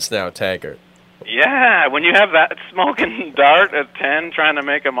more sense now, Taggart. Yeah, when you have that smoking dart at 10 trying to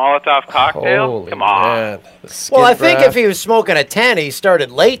make a Molotov cocktail, come on. Well, I think if he was smoking at 10, he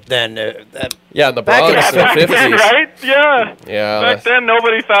started late then. Yeah, in the Bronx in the 50s. Right? Yeah. Yeah. Back then,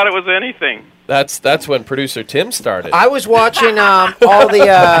 nobody thought it was anything. That's when producer Tim started. I was watching all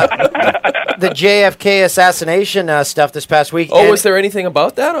the JFK assassination stuff this past week. Oh, was there anything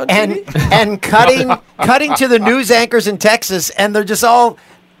about that on TV? And cutting to the news anchors in Texas, and they're just all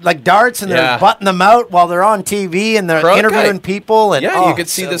like darts, and they're butting them out while they're on TV, and they're interviewing people. And you could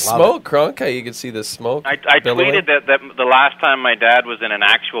see the smoke, Cronkite. You could see the smoke. I tweeted that the last time my dad was in an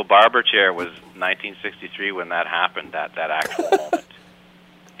actual barber chair was 1963 when that happened, that actual moment.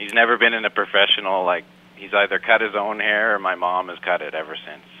 He's never been in a professional, he's either cut his own hair or my mom has cut it ever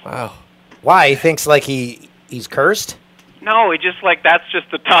since. Wow. Why? He thinks he's cursed? No, he just that's just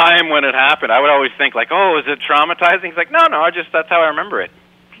the time when it happened. I would always think is it traumatizing? He's like, no, that's how I remember it.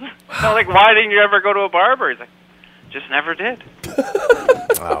 I'm like, why didn't you ever go to a barber? He's like, just never did.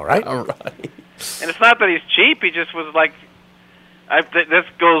 All right. All right. And it's not that he's cheap. He just was like, this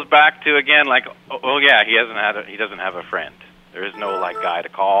goes back to again, like, oh yeah, he doesn't have a friend. There is no like guy to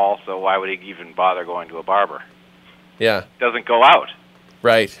call, so why would he even bother going to a barber? Yeah. Doesn't go out.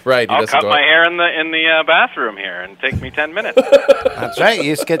 Right. I'll cut my hair in the bathroom here and take me 10 minutes. That's right.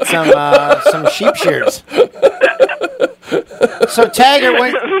 You just get some sheep shears. So Taggart,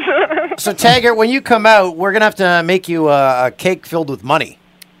 when you come out, we're gonna have to make you a cake filled with money.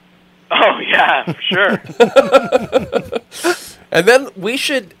 Oh yeah, sure. And then we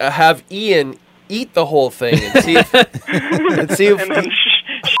should have Ian eat the whole thing and see if, and then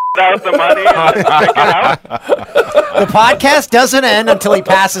out the money and pick it out. The podcast doesn't end until he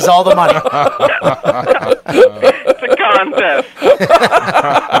passes all the money. It's a contest.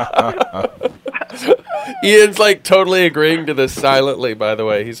 Ian's like totally agreeing to this silently, by the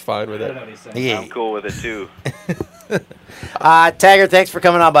way. He's fine with it. Yeah. I'm cool with it too. Taggart, thanks for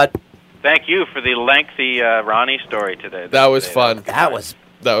coming on, bud. Thank you for the lengthy Ronnie story today. That was fun. That was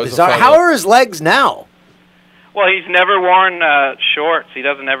bizarre. How are his legs now? Well, he's never worn shorts. He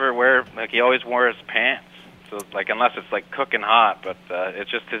doesn't ever wear, like, he always wears pants. So, like, unless it's, like, cooking hot. But it's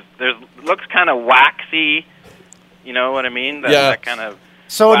just looks kind of waxy. You know what I mean? That kind of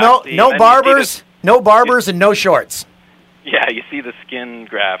So waxy. no barbers and no shorts. Yeah, you see the skin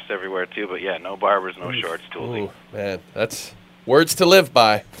grafts everywhere, too. But, yeah, no barbers, no shorts, Toolsy. Ooh, man, that's words to live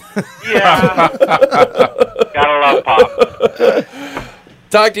by. Yeah. Gotta love Pop.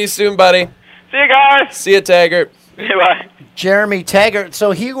 Talk to you soon, buddy. See you guys. See you, Taggart. Bye. Jeremy Taggart.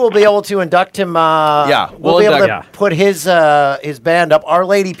 So he will be able to induct him. We'll be able to put his band up. Our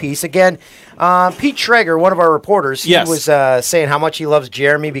Lady Peace again. Pete Schrager, one of our reporters, he was saying how much he loves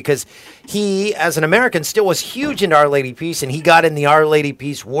Jeremy because he, as an American, still was huge into Our Lady Peace, and he got in the Our Lady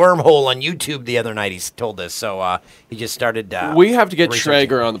Peace wormhole on YouTube the other night. He's told us, so he just started. We have to get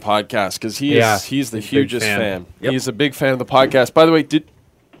Schrager on the podcast because he's the hugest fan. Yep. He's a big fan of the podcast. By the way,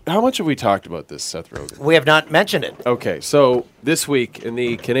 how much have we talked about this, Seth Rogen? We have not mentioned it. Okay, so this week in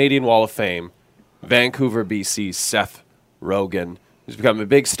the Canadian Wall of Fame, Vancouver, BC, Seth Rogen has become a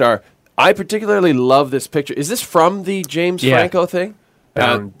big star. I particularly love this picture. Is this from the James Franco thing?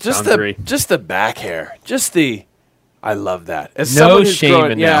 Just the back hair. I love that. As no shame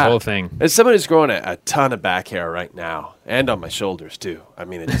in that whole thing. As someone who's growing a ton of back hair right now, and on my shoulders too. I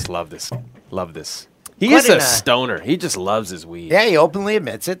mean, I just love this. Love this. He is a stoner. He just loves his weed. Yeah, he openly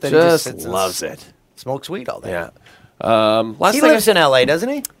admits it. That just he just loves it. Smokes weed all day. Yeah. He lives in L.A., doesn't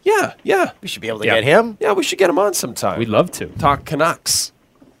he? Yeah. We should be able to get him. Yeah, we should get him on sometime. We'd love to. Talk Canucks.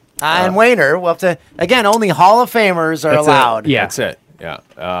 And Wayner, we'll have to, again, only Hall of Famers are allowed. That's it. Yeah.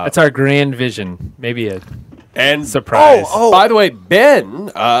 That's our grand vision. Maybe a surprise. By the way,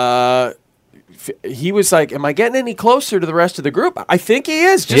 Ben, he was like, am I getting any closer to the rest of the group? I think he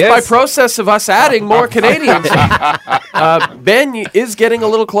is, just by process of us adding more Canadians. Ben is getting a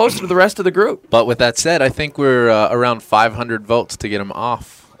little closer to the rest of the group. But with that said, I think we're around 500 votes to get him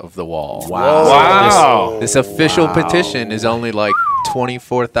off of the wall. Wow. This official petition is only like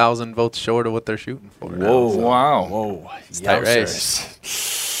 24,000 votes short of what they're shooting for. Whoa. It's a tight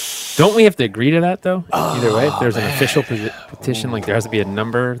race. Don't we have to agree to that, though? Either way, if there's an official petition, like there has to be a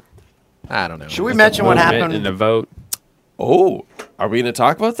number. I don't know. Should we mention what happened in the vote? Oh, are we going to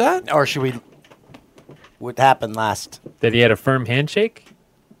talk about that? Or should we? What happened last? That he had a firm handshake?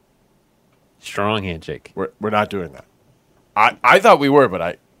 Strong handshake. We're not doing that. I thought we were,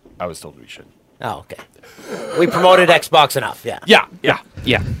 but I was told we shouldn't. Oh, okay. We promoted Xbox enough, yeah. Yeah.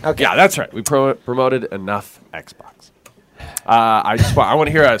 Okay. Yeah, that's right. We promoted enough Xbox. I want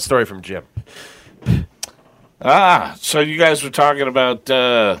to hear a story from Jim. So you guys were talking about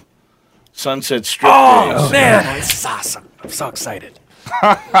Sunset Strip days. Oh, man, this is awesome. I'm so excited.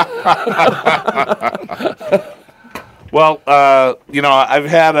 Well, I've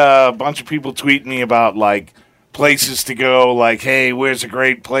had a bunch of people tweet me about, like, places to go, like, hey, where's a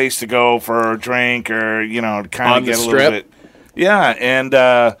great place to go for a drink or, kind of get a little bit. Yeah, and,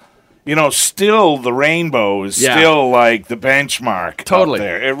 still the Rainbow is still, like, the benchmark Totally. up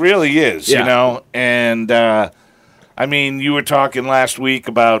there. It really is, and, I mean, you were talking last week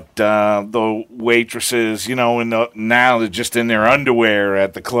about the waitresses, now they're just in their underwear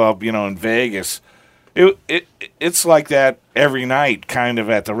at the club, in Vegas. It's like that every night, kind of,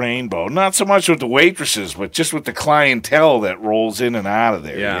 at the Rainbow. Not so much with the waitresses, but just with the clientele that rolls in and out of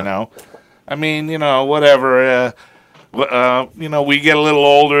there, I mean, whatever. We get a little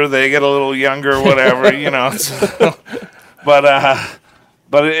older, they get a little younger, whatever,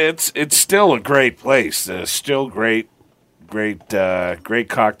 But it's still a great place. There's still great great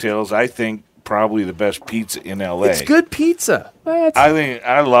cocktails. I think probably the best pizza in L.A. It's good pizza.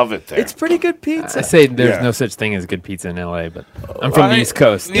 I love it there. It's pretty good pizza. I say there's no such thing as good pizza in LA, but I'm from the East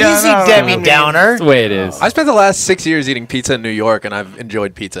Coast. Easy, Debbie Downer. That's the way it is. I spent the last 6 years eating pizza in New York, and I've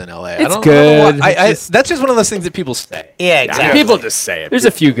enjoyed pizza in LA. It's I don't good. know that's just one of those things that people say. Yeah, exactly. People just say it. There's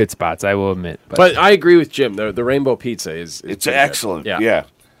a few good spots, I will admit. But I agree with Jim. The Rainbow Pizza is It's pretty excellent. good. Yeah.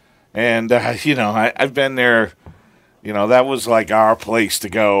 And, I've been there. That was like our place to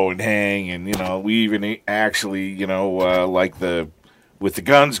go and hang. And, we even actually, with the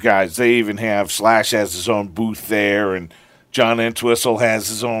Guns guys, they even have Slash has his own booth there. And John Entwistle has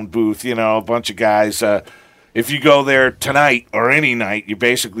his own booth, a bunch of guys. If you go there tonight or any night, you're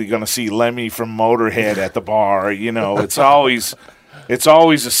basically going to see Lemmy from Motorhead at the bar. It's always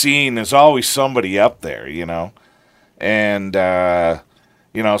a scene. There's always somebody up there, And,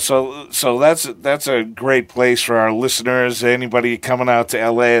 so that's a great place for our listeners. Anybody coming out to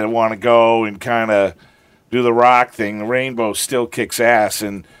LA that want to go and kind of do the rock thing, the Rainbow still kicks ass.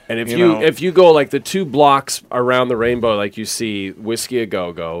 And if you go like the 2 blocks around the Rainbow, like you see Whiskey A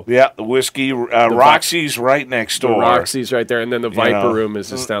Go Go. Yeah, the Whiskey Roxy's right next door. The Roxy's right there, and then the Viper Room is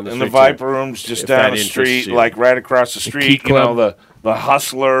just down the street. And the Viper Room's just down the street, like right across the street. The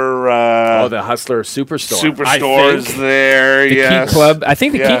Hustler. The Hustler Superstore. Superstore is there. The yes. Key Club. I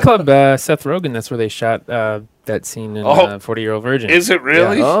think the Key Club. Seth Rogen. That's where they shot that scene in 40-Year-Old Virgin. Is it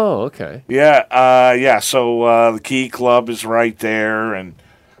really? Yeah. Oh, okay. Yeah. So the Key Club is right there, and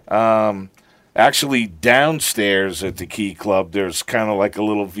actually downstairs at the Key Club, there's kind of like a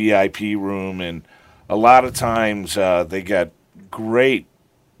little VIP room, and a lot of times they got great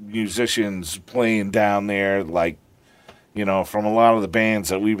musicians playing down there, like. From a lot of the bands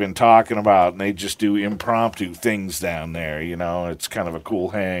that we've been talking about, and they just do impromptu things down there, It's kind of a cool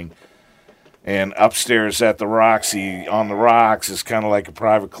hang. And upstairs at the Roxy, on the Rocks, is kind of like a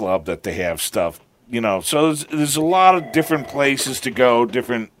private club that they have stuff, So there's a lot of different places to go,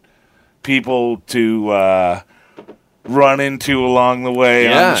 different people to run into along the way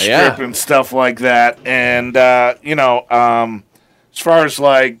on the strip and stuff like that. And, as far as,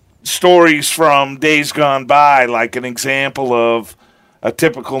 like, stories from days gone by, like an example of a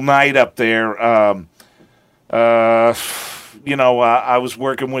typical night up there. I was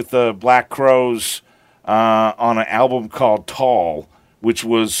working with the Black Crowes on an album called Tall, which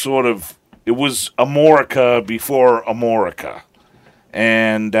was it was Amorica before Amorica.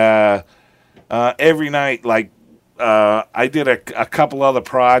 And every night, like, I did a couple other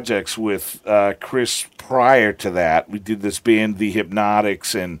projects with Chris prior to that. We did this band, The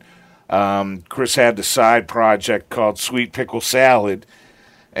Hypnotics, and Chris had the side project called Sweet Pickle Salad.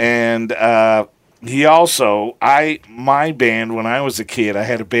 And he also, my band, when I was a kid, I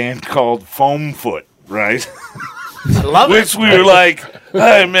had a band called Foam Foot, right? I love Which we were like,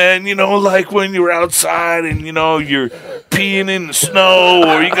 hey, man, like when you're outside and, you're peeing in the snow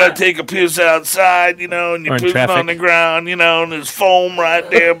or you got to take a piss outside, and you're pissing on the ground, and there's foam right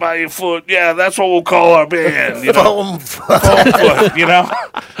there by your foot. Yeah, that's what we'll call our band, Foam Foot,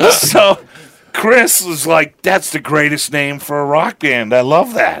 So Chris was like, that's the greatest name for a rock band. I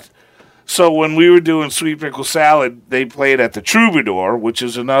love that. So when we were doing Sweet Pickle Salad, they played at the Troubadour, which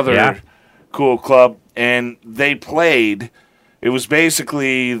is another cool club. And they played, it was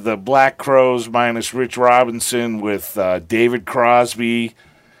basically the Black Crowes minus Rich Robinson with David Crosby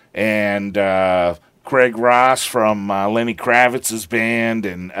and Craig Ross from Lenny Kravitz's band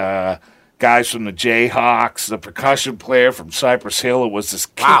and guys from the Jayhawks, the percussion player from Cypress Hill. It was this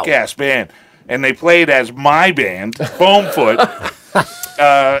kick-ass band. And they played as my band, Foamfoot.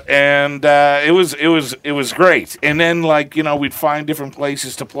 It was great. And then, like, we'd find different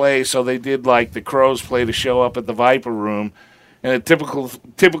places to play. So they did, like, the Crows played a show up at the Viper Room. And a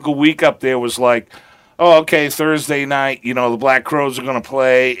typical week up there was like, oh, okay, Thursday night, the Black Crows are going to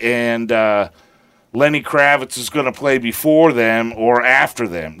play. And Lenny Kravitz is going to play before them or after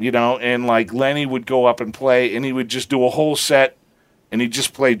them, And, like, Lenny would go up and play, and he would just do a whole set, and he'd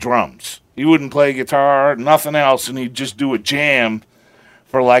just play drums. He wouldn't play guitar, nothing else, and he'd just do a jam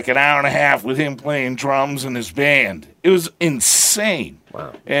for like an hour and a half with him playing drums and his band. It was insane.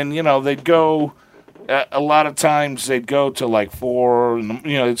 Wow. And, they'd go, a lot of times they'd go to like 4, and,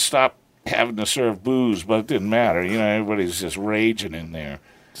 they'd stop having to serve booze, but it didn't matter. Everybody's just raging in there.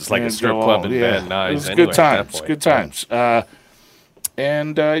 Just like a strip club in Van Nuys. It was good times. Good times.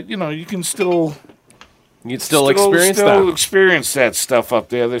 You can still... You'd still experience that. Experience that stuff up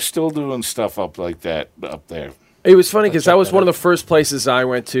there. They're still doing stuff up like that up there. It was funny because that was one of the first places I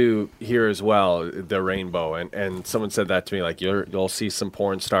went to here as well, the Rainbow, and someone said that to me, like you'll see some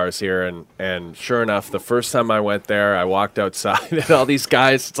porn stars here, and sure enough, the first time I went there, I walked outside and all these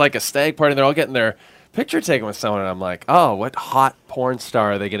guys, it's like a stag party, and they're all getting their picture taken with someone, and I'm like, oh, what hot porn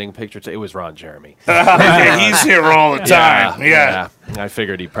star are they getting picture taken? It was Ron Jeremy. He's here all the time. Yeah. I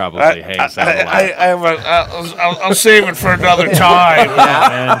figured he probably hangs out a lot. I'll save it for another time.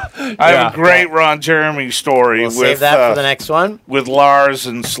 I have a great Ron Jeremy story. We'll save that for the next one. With Lars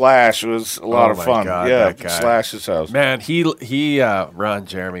and Slash. It was a lot of fun. God, yeah, that guy. Slash's house. Man, he Ron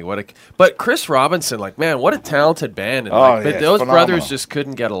Jeremy, but Chris Robinson, like, man, what a talented band. And those phenomenal. brothers just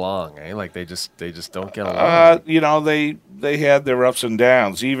couldn't get along, eh? Like they just don't get along. They had their ups and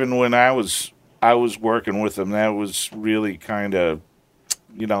downs. Even when I was working with them, that was really kind of,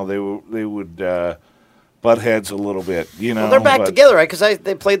 they would butt heads a little bit. Well, they're back together, right? Because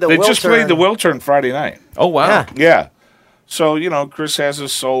they played the. They Wiltern. just played the Wiltern Friday night. Oh wow! Yeah. So Chris has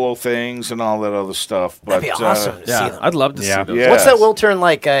his solo things and all that other stuff. But that'd be awesome to see them. I'd love to see them. Yeah. What's that Wiltern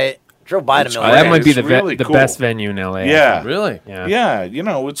like? I drove by them. That might be the really the cool. best venue in LA. Yeah. Really? Yeah.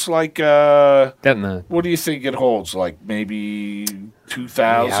 It's like what do you think it holds? Like maybe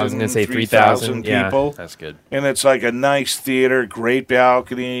 2,000, I was gonna say 3,000 3,000, people. That's good. And it's like a nice theater, great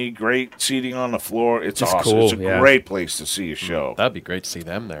balcony, great seating on the floor. It's awesome. cool, It's a great place to see a show. That'd be great to see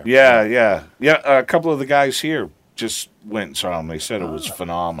them there. Yeah. A couple of the guys here just went and saw them. They said it was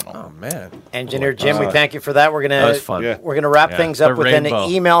phenomenal. Oh man, Engineer Jim, we thank you for that. We're that was fun. We're gonna wrap things up with an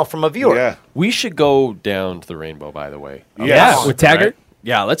email from a viewer. Yeah. We should go down to the Rainbow, by the way. Yes. With Taggart. Right?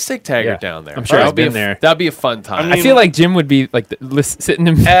 Yeah, let's take Taggart down there. I'm sure he's been there. That'd be a fun time. I feel like Jim would be like sitting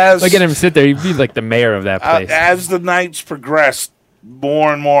him. Look at him sit there. He'd be like the mayor of that place. As the nights progressed,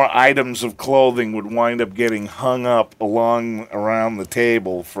 more and more items of clothing would wind up getting hung up around the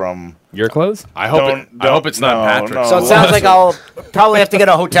table from your clothes. I hope it's not Patrick. So it sounds like I'll probably have to get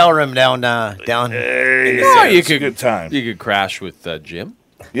a hotel room down. No, it's a good time. You could crash with Jim.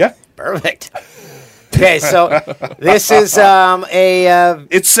 Yeah, perfect. Okay, so this is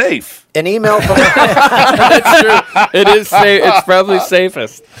it's safe. An email from That's true. It is safe. It's probably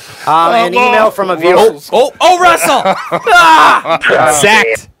safest. An email from a viewer. Oh, Russell!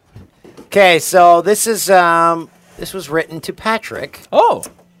 Sacked. Okay, so this was written to Patrick. Oh,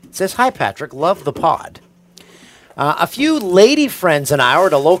 it says, "Hi Patrick, love the pod. A few lady friends and I were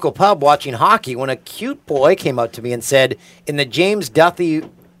at a local pub watching hockey when a cute boy came up to me and said, in the James Duthie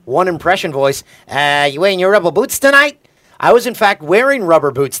one impression voice, you wearing your rubber boots tonight?" I was in fact wearing rubber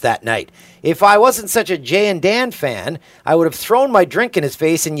boots that night. If I wasn't such a Jay and Dan fan, I would have thrown my drink in his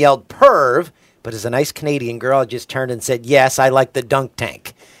face and yelled perv, but as a nice Canadian girl, I just turned and said, yes, I like the dunk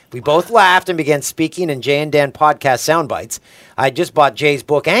tank. We both laughed and began speaking in Jay and Dan podcast sound bites. I just bought Jay's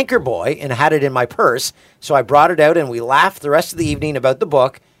book Anchor Boy and had it in my purse, so I brought it out and we laughed the rest of the evening about the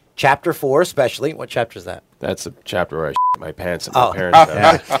book, chapter 4 especially. What chapter is that? That's a chapter where I shit my pants at my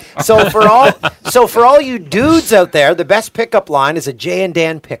parents. So for all you dudes out there, the best pickup line is a Jay and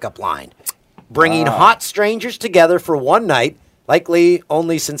Dan pickup line, bringing hot strangers together for one night, likely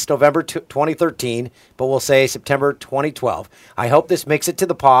only since November 2013, but we'll say September 2012. I hope this makes it to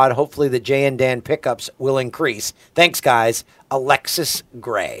the pod. Hopefully the Jay and Dan pickups will increase. Thanks, guys. Alexis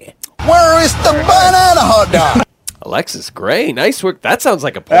Gray. Where is the banana hot dog? Alexis Gray, nice work. That sounds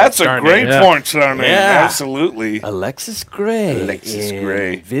like a porn That's star a great name. porn star name. Yeah. Absolutely. Alexis Gray. Alexis in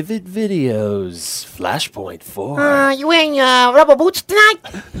Gray. Vivid Videos. Flashpoint 4. You wearing rubber boots tonight?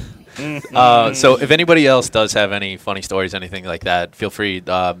 So if anybody else does have any funny stories, anything like that, feel free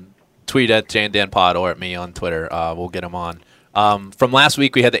tweet at Jay and Dan Pod or at me on Twitter. We'll get them on. From last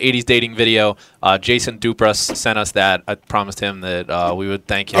week, we had the 80s dating video. Jason Dupras sent us that. I promised him that we would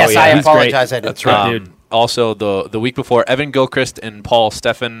thank him. Yes, I apologize. I did. That's right, dude. Also, the week before, Evan Gilchrist and Paul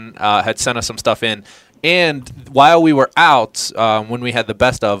Steffen had sent us some stuff in. And while we were out, when we had the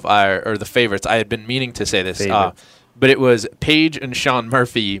best of or the favorites, I had been meaning to say this, but it was Paige and Sean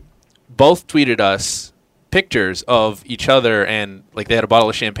Murphy both tweeted us pictures of each other, and like they had a bottle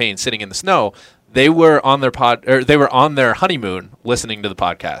of champagne sitting in the snow. They were on their honeymoon listening to the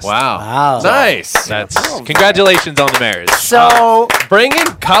podcast. Wow. Nice. That's congratulations on the marriage. So bringing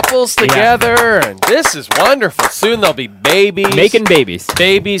couples together, and this is wonderful. Soon there'll be babies. Making babies.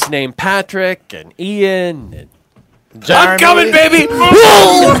 Babies named Patrick and Ian and Jeremy. I'm coming, baby.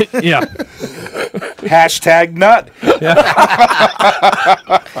 Yeah. Hashtag nut.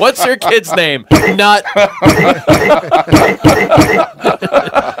 What's your kid's name? Nut.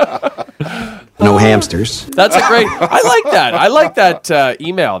 No hamsters. That's a great. I like that. I like that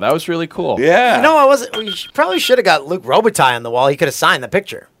email. That was really cool. Yeah. We probably should have got Luc Robitaille on the wall. He could have signed the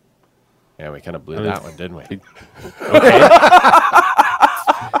picture. Yeah, we kind of blew that one, didn't we? Okay.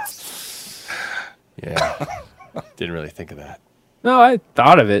 Yeah. Didn't really think of that. No, I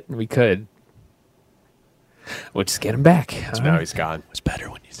thought of it. We could. We'll just get him back. So now he's gone. It was better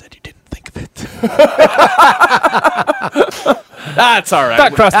when you said you didn't think of it. That's all right.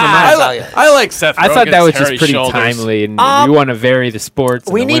 Thought crossed my mind. I like Seth I thought that Rogen's was just hairy pretty shoulders. timely, and we want to vary the sports.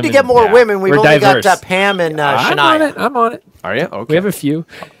 and We the need to women. get more women. We've We're only diverse. got Pam and I'm Shania. on it. I'm on it. Are you? Okay. We have a few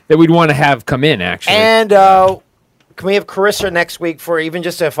that we'd want to have come in, actually. And can we have Carissa next week for even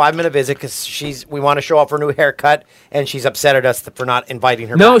just a 5-minute visit? Because we want to show up for a new haircut, and she's upset at us for not inviting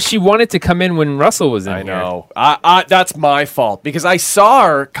her. No, back. she wanted to come in when Russell was in I here. know. That's my fault because I saw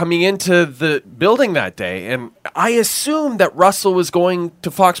her coming into the building that day, and I assumed that Russell was going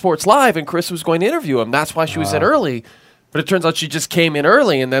to Fox Sports Live and Chris was going to interview him. That's why she was in early. But it turns out she just came in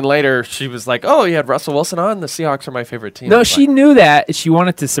early, and then later she was like, "Oh, you had Russell Wilson on. The Seahawks are my favorite team." No, she knew that. She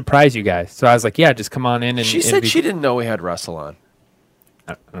wanted to surprise you guys. So I was like, yeah, just come on in. And She said she didn't know we had Russell on.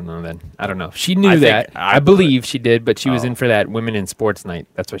 I don't know then. I don't know. She knew that. I believe she did, but she was in for that Women in Sports night.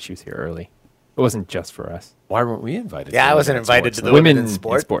 That's why she was here early. It wasn't just for us. Why weren't we invited? Yeah, to I the wasn't Women in invited Sports to the night? Women in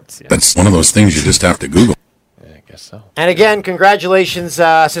Sports. Sports. Yeah. That's one of those things you just have to Google. Yeah, I guess so. And again, congratulations,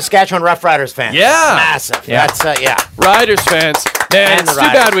 Saskatchewan Roughriders fans. Yeah. Massive. Yeah. That's Riders fans. Man, And the it's too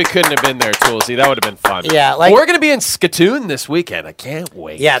Riders. bad we couldn't have been there, Toolsy. That would have been fun. Yeah, like- we're going to be in Skatoon this weekend. I can't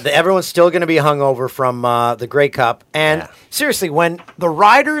wait. Yeah, everyone's still going to be hungover from the Grey Cup. And seriously, when the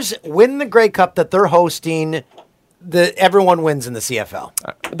Riders win the Grey Cup that they're hosting, everyone wins in the CFL.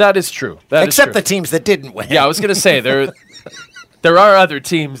 That is true. That is Except true. the teams that didn't win. Yeah, I was going to say there are other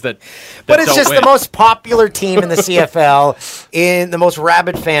teams that But it's don't just win. the most popular team in the CFL, in the most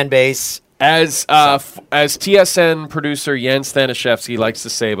rabid fan base. As TSN producer Jens Stanishevsky likes to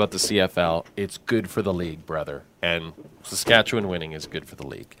say about the CFL, it's good for the league, brother. And Saskatchewan winning is good for the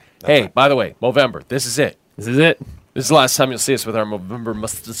league. Hey, by the way, Movember, this is it. This is it. This is the last time you'll see us with our Movember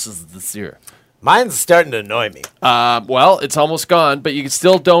mustaches this year. Mine's starting to annoy me. Well, it's almost gone, but you can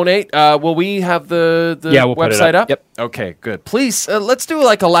still donate. Will we have the we'll put it website up. up? Yep. Okay, good. Please, let's do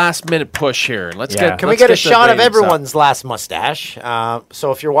like a last-minute push here. And let's get. Can we let's get a the shot of ratings up. everyone's last mustache?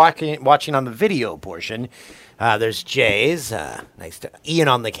 So if you're watching on the video portion, there's Jay's. Nice to Ian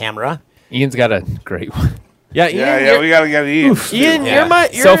on the camera. Ian's got a great one. Yeah, Ian, Yeah, we got to get Ian. Ian, yours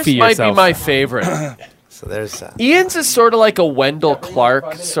Selfie might yourself. be my favorite. So there's Ian's is sort of like a Wendell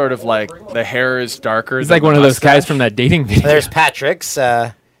Clark, sort of like the hair is darker. He's than like the one of those guys mustache. from that dating video. There's Patrick's.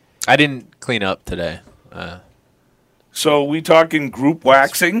 I didn't clean up today. So we talking group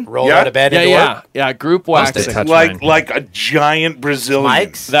waxing? Roll out of bed into work. Yeah. Group waxing. touch Like mine. a giant Brazilian.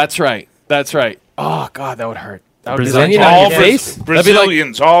 Mike's. That's right. Oh God, that would hurt. That would Brazilian be like, on All your face?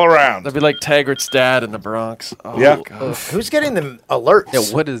 Brazilians all around. that'd be like Taggart's dad in the Bronx. Oh, Yeah. God. Who's getting the alerts?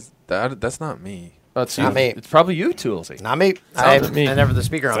 Yeah, what is that? That's not me. That's Not you. me. It's probably you, Toolsy. Not me. I not me. never the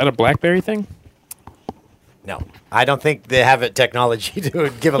speaker Is on. that a BlackBerry thing? No, I don't think they have it technology to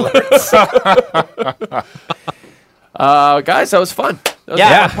give alerts. Guys, that was fun. That was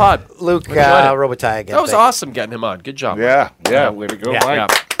Yeah. a fun pod. Luc Enjoyed it. Robitaille again. That was thank you. awesome getting him on. Good job. Yeah. Way to go, Yeah.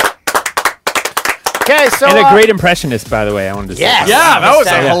 Mike. Yeah. Okay, so And a great impressionist, by the way, I wanted to say. Yes. Yeah, that was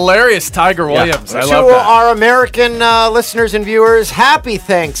a Yeah. hilarious Tiger Williams. I to love that. our American listeners and viewers, happy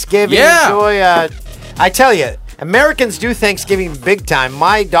Thanksgiving. Yeah. Enjoy. I tell you, Americans do Thanksgiving big time.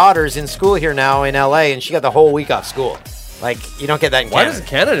 My daughter's in school here now in LA, and she got the whole week off school. Like, you don't get that in Why Canada. doesn't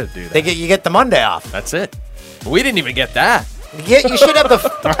Canada do that? You get the Monday off. That's it. We didn't even get that. You should have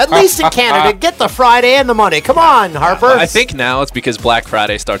at least in Canada, get the Friday and the Monday. Come on, Harper. I think now it's because Black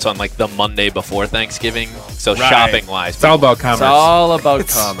Friday starts on like the Monday before Thanksgiving. So Right. shopping wise, It's all about commerce. It's all about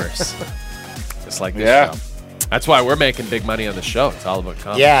commerce. Just like this Yeah. show. That's why we're making big money on the show. It's all about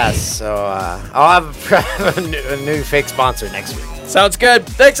commerce. Yes, so I'll have a new fake sponsor next week. Sounds good.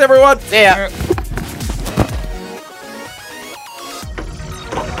 Thanks, everyone. See ya.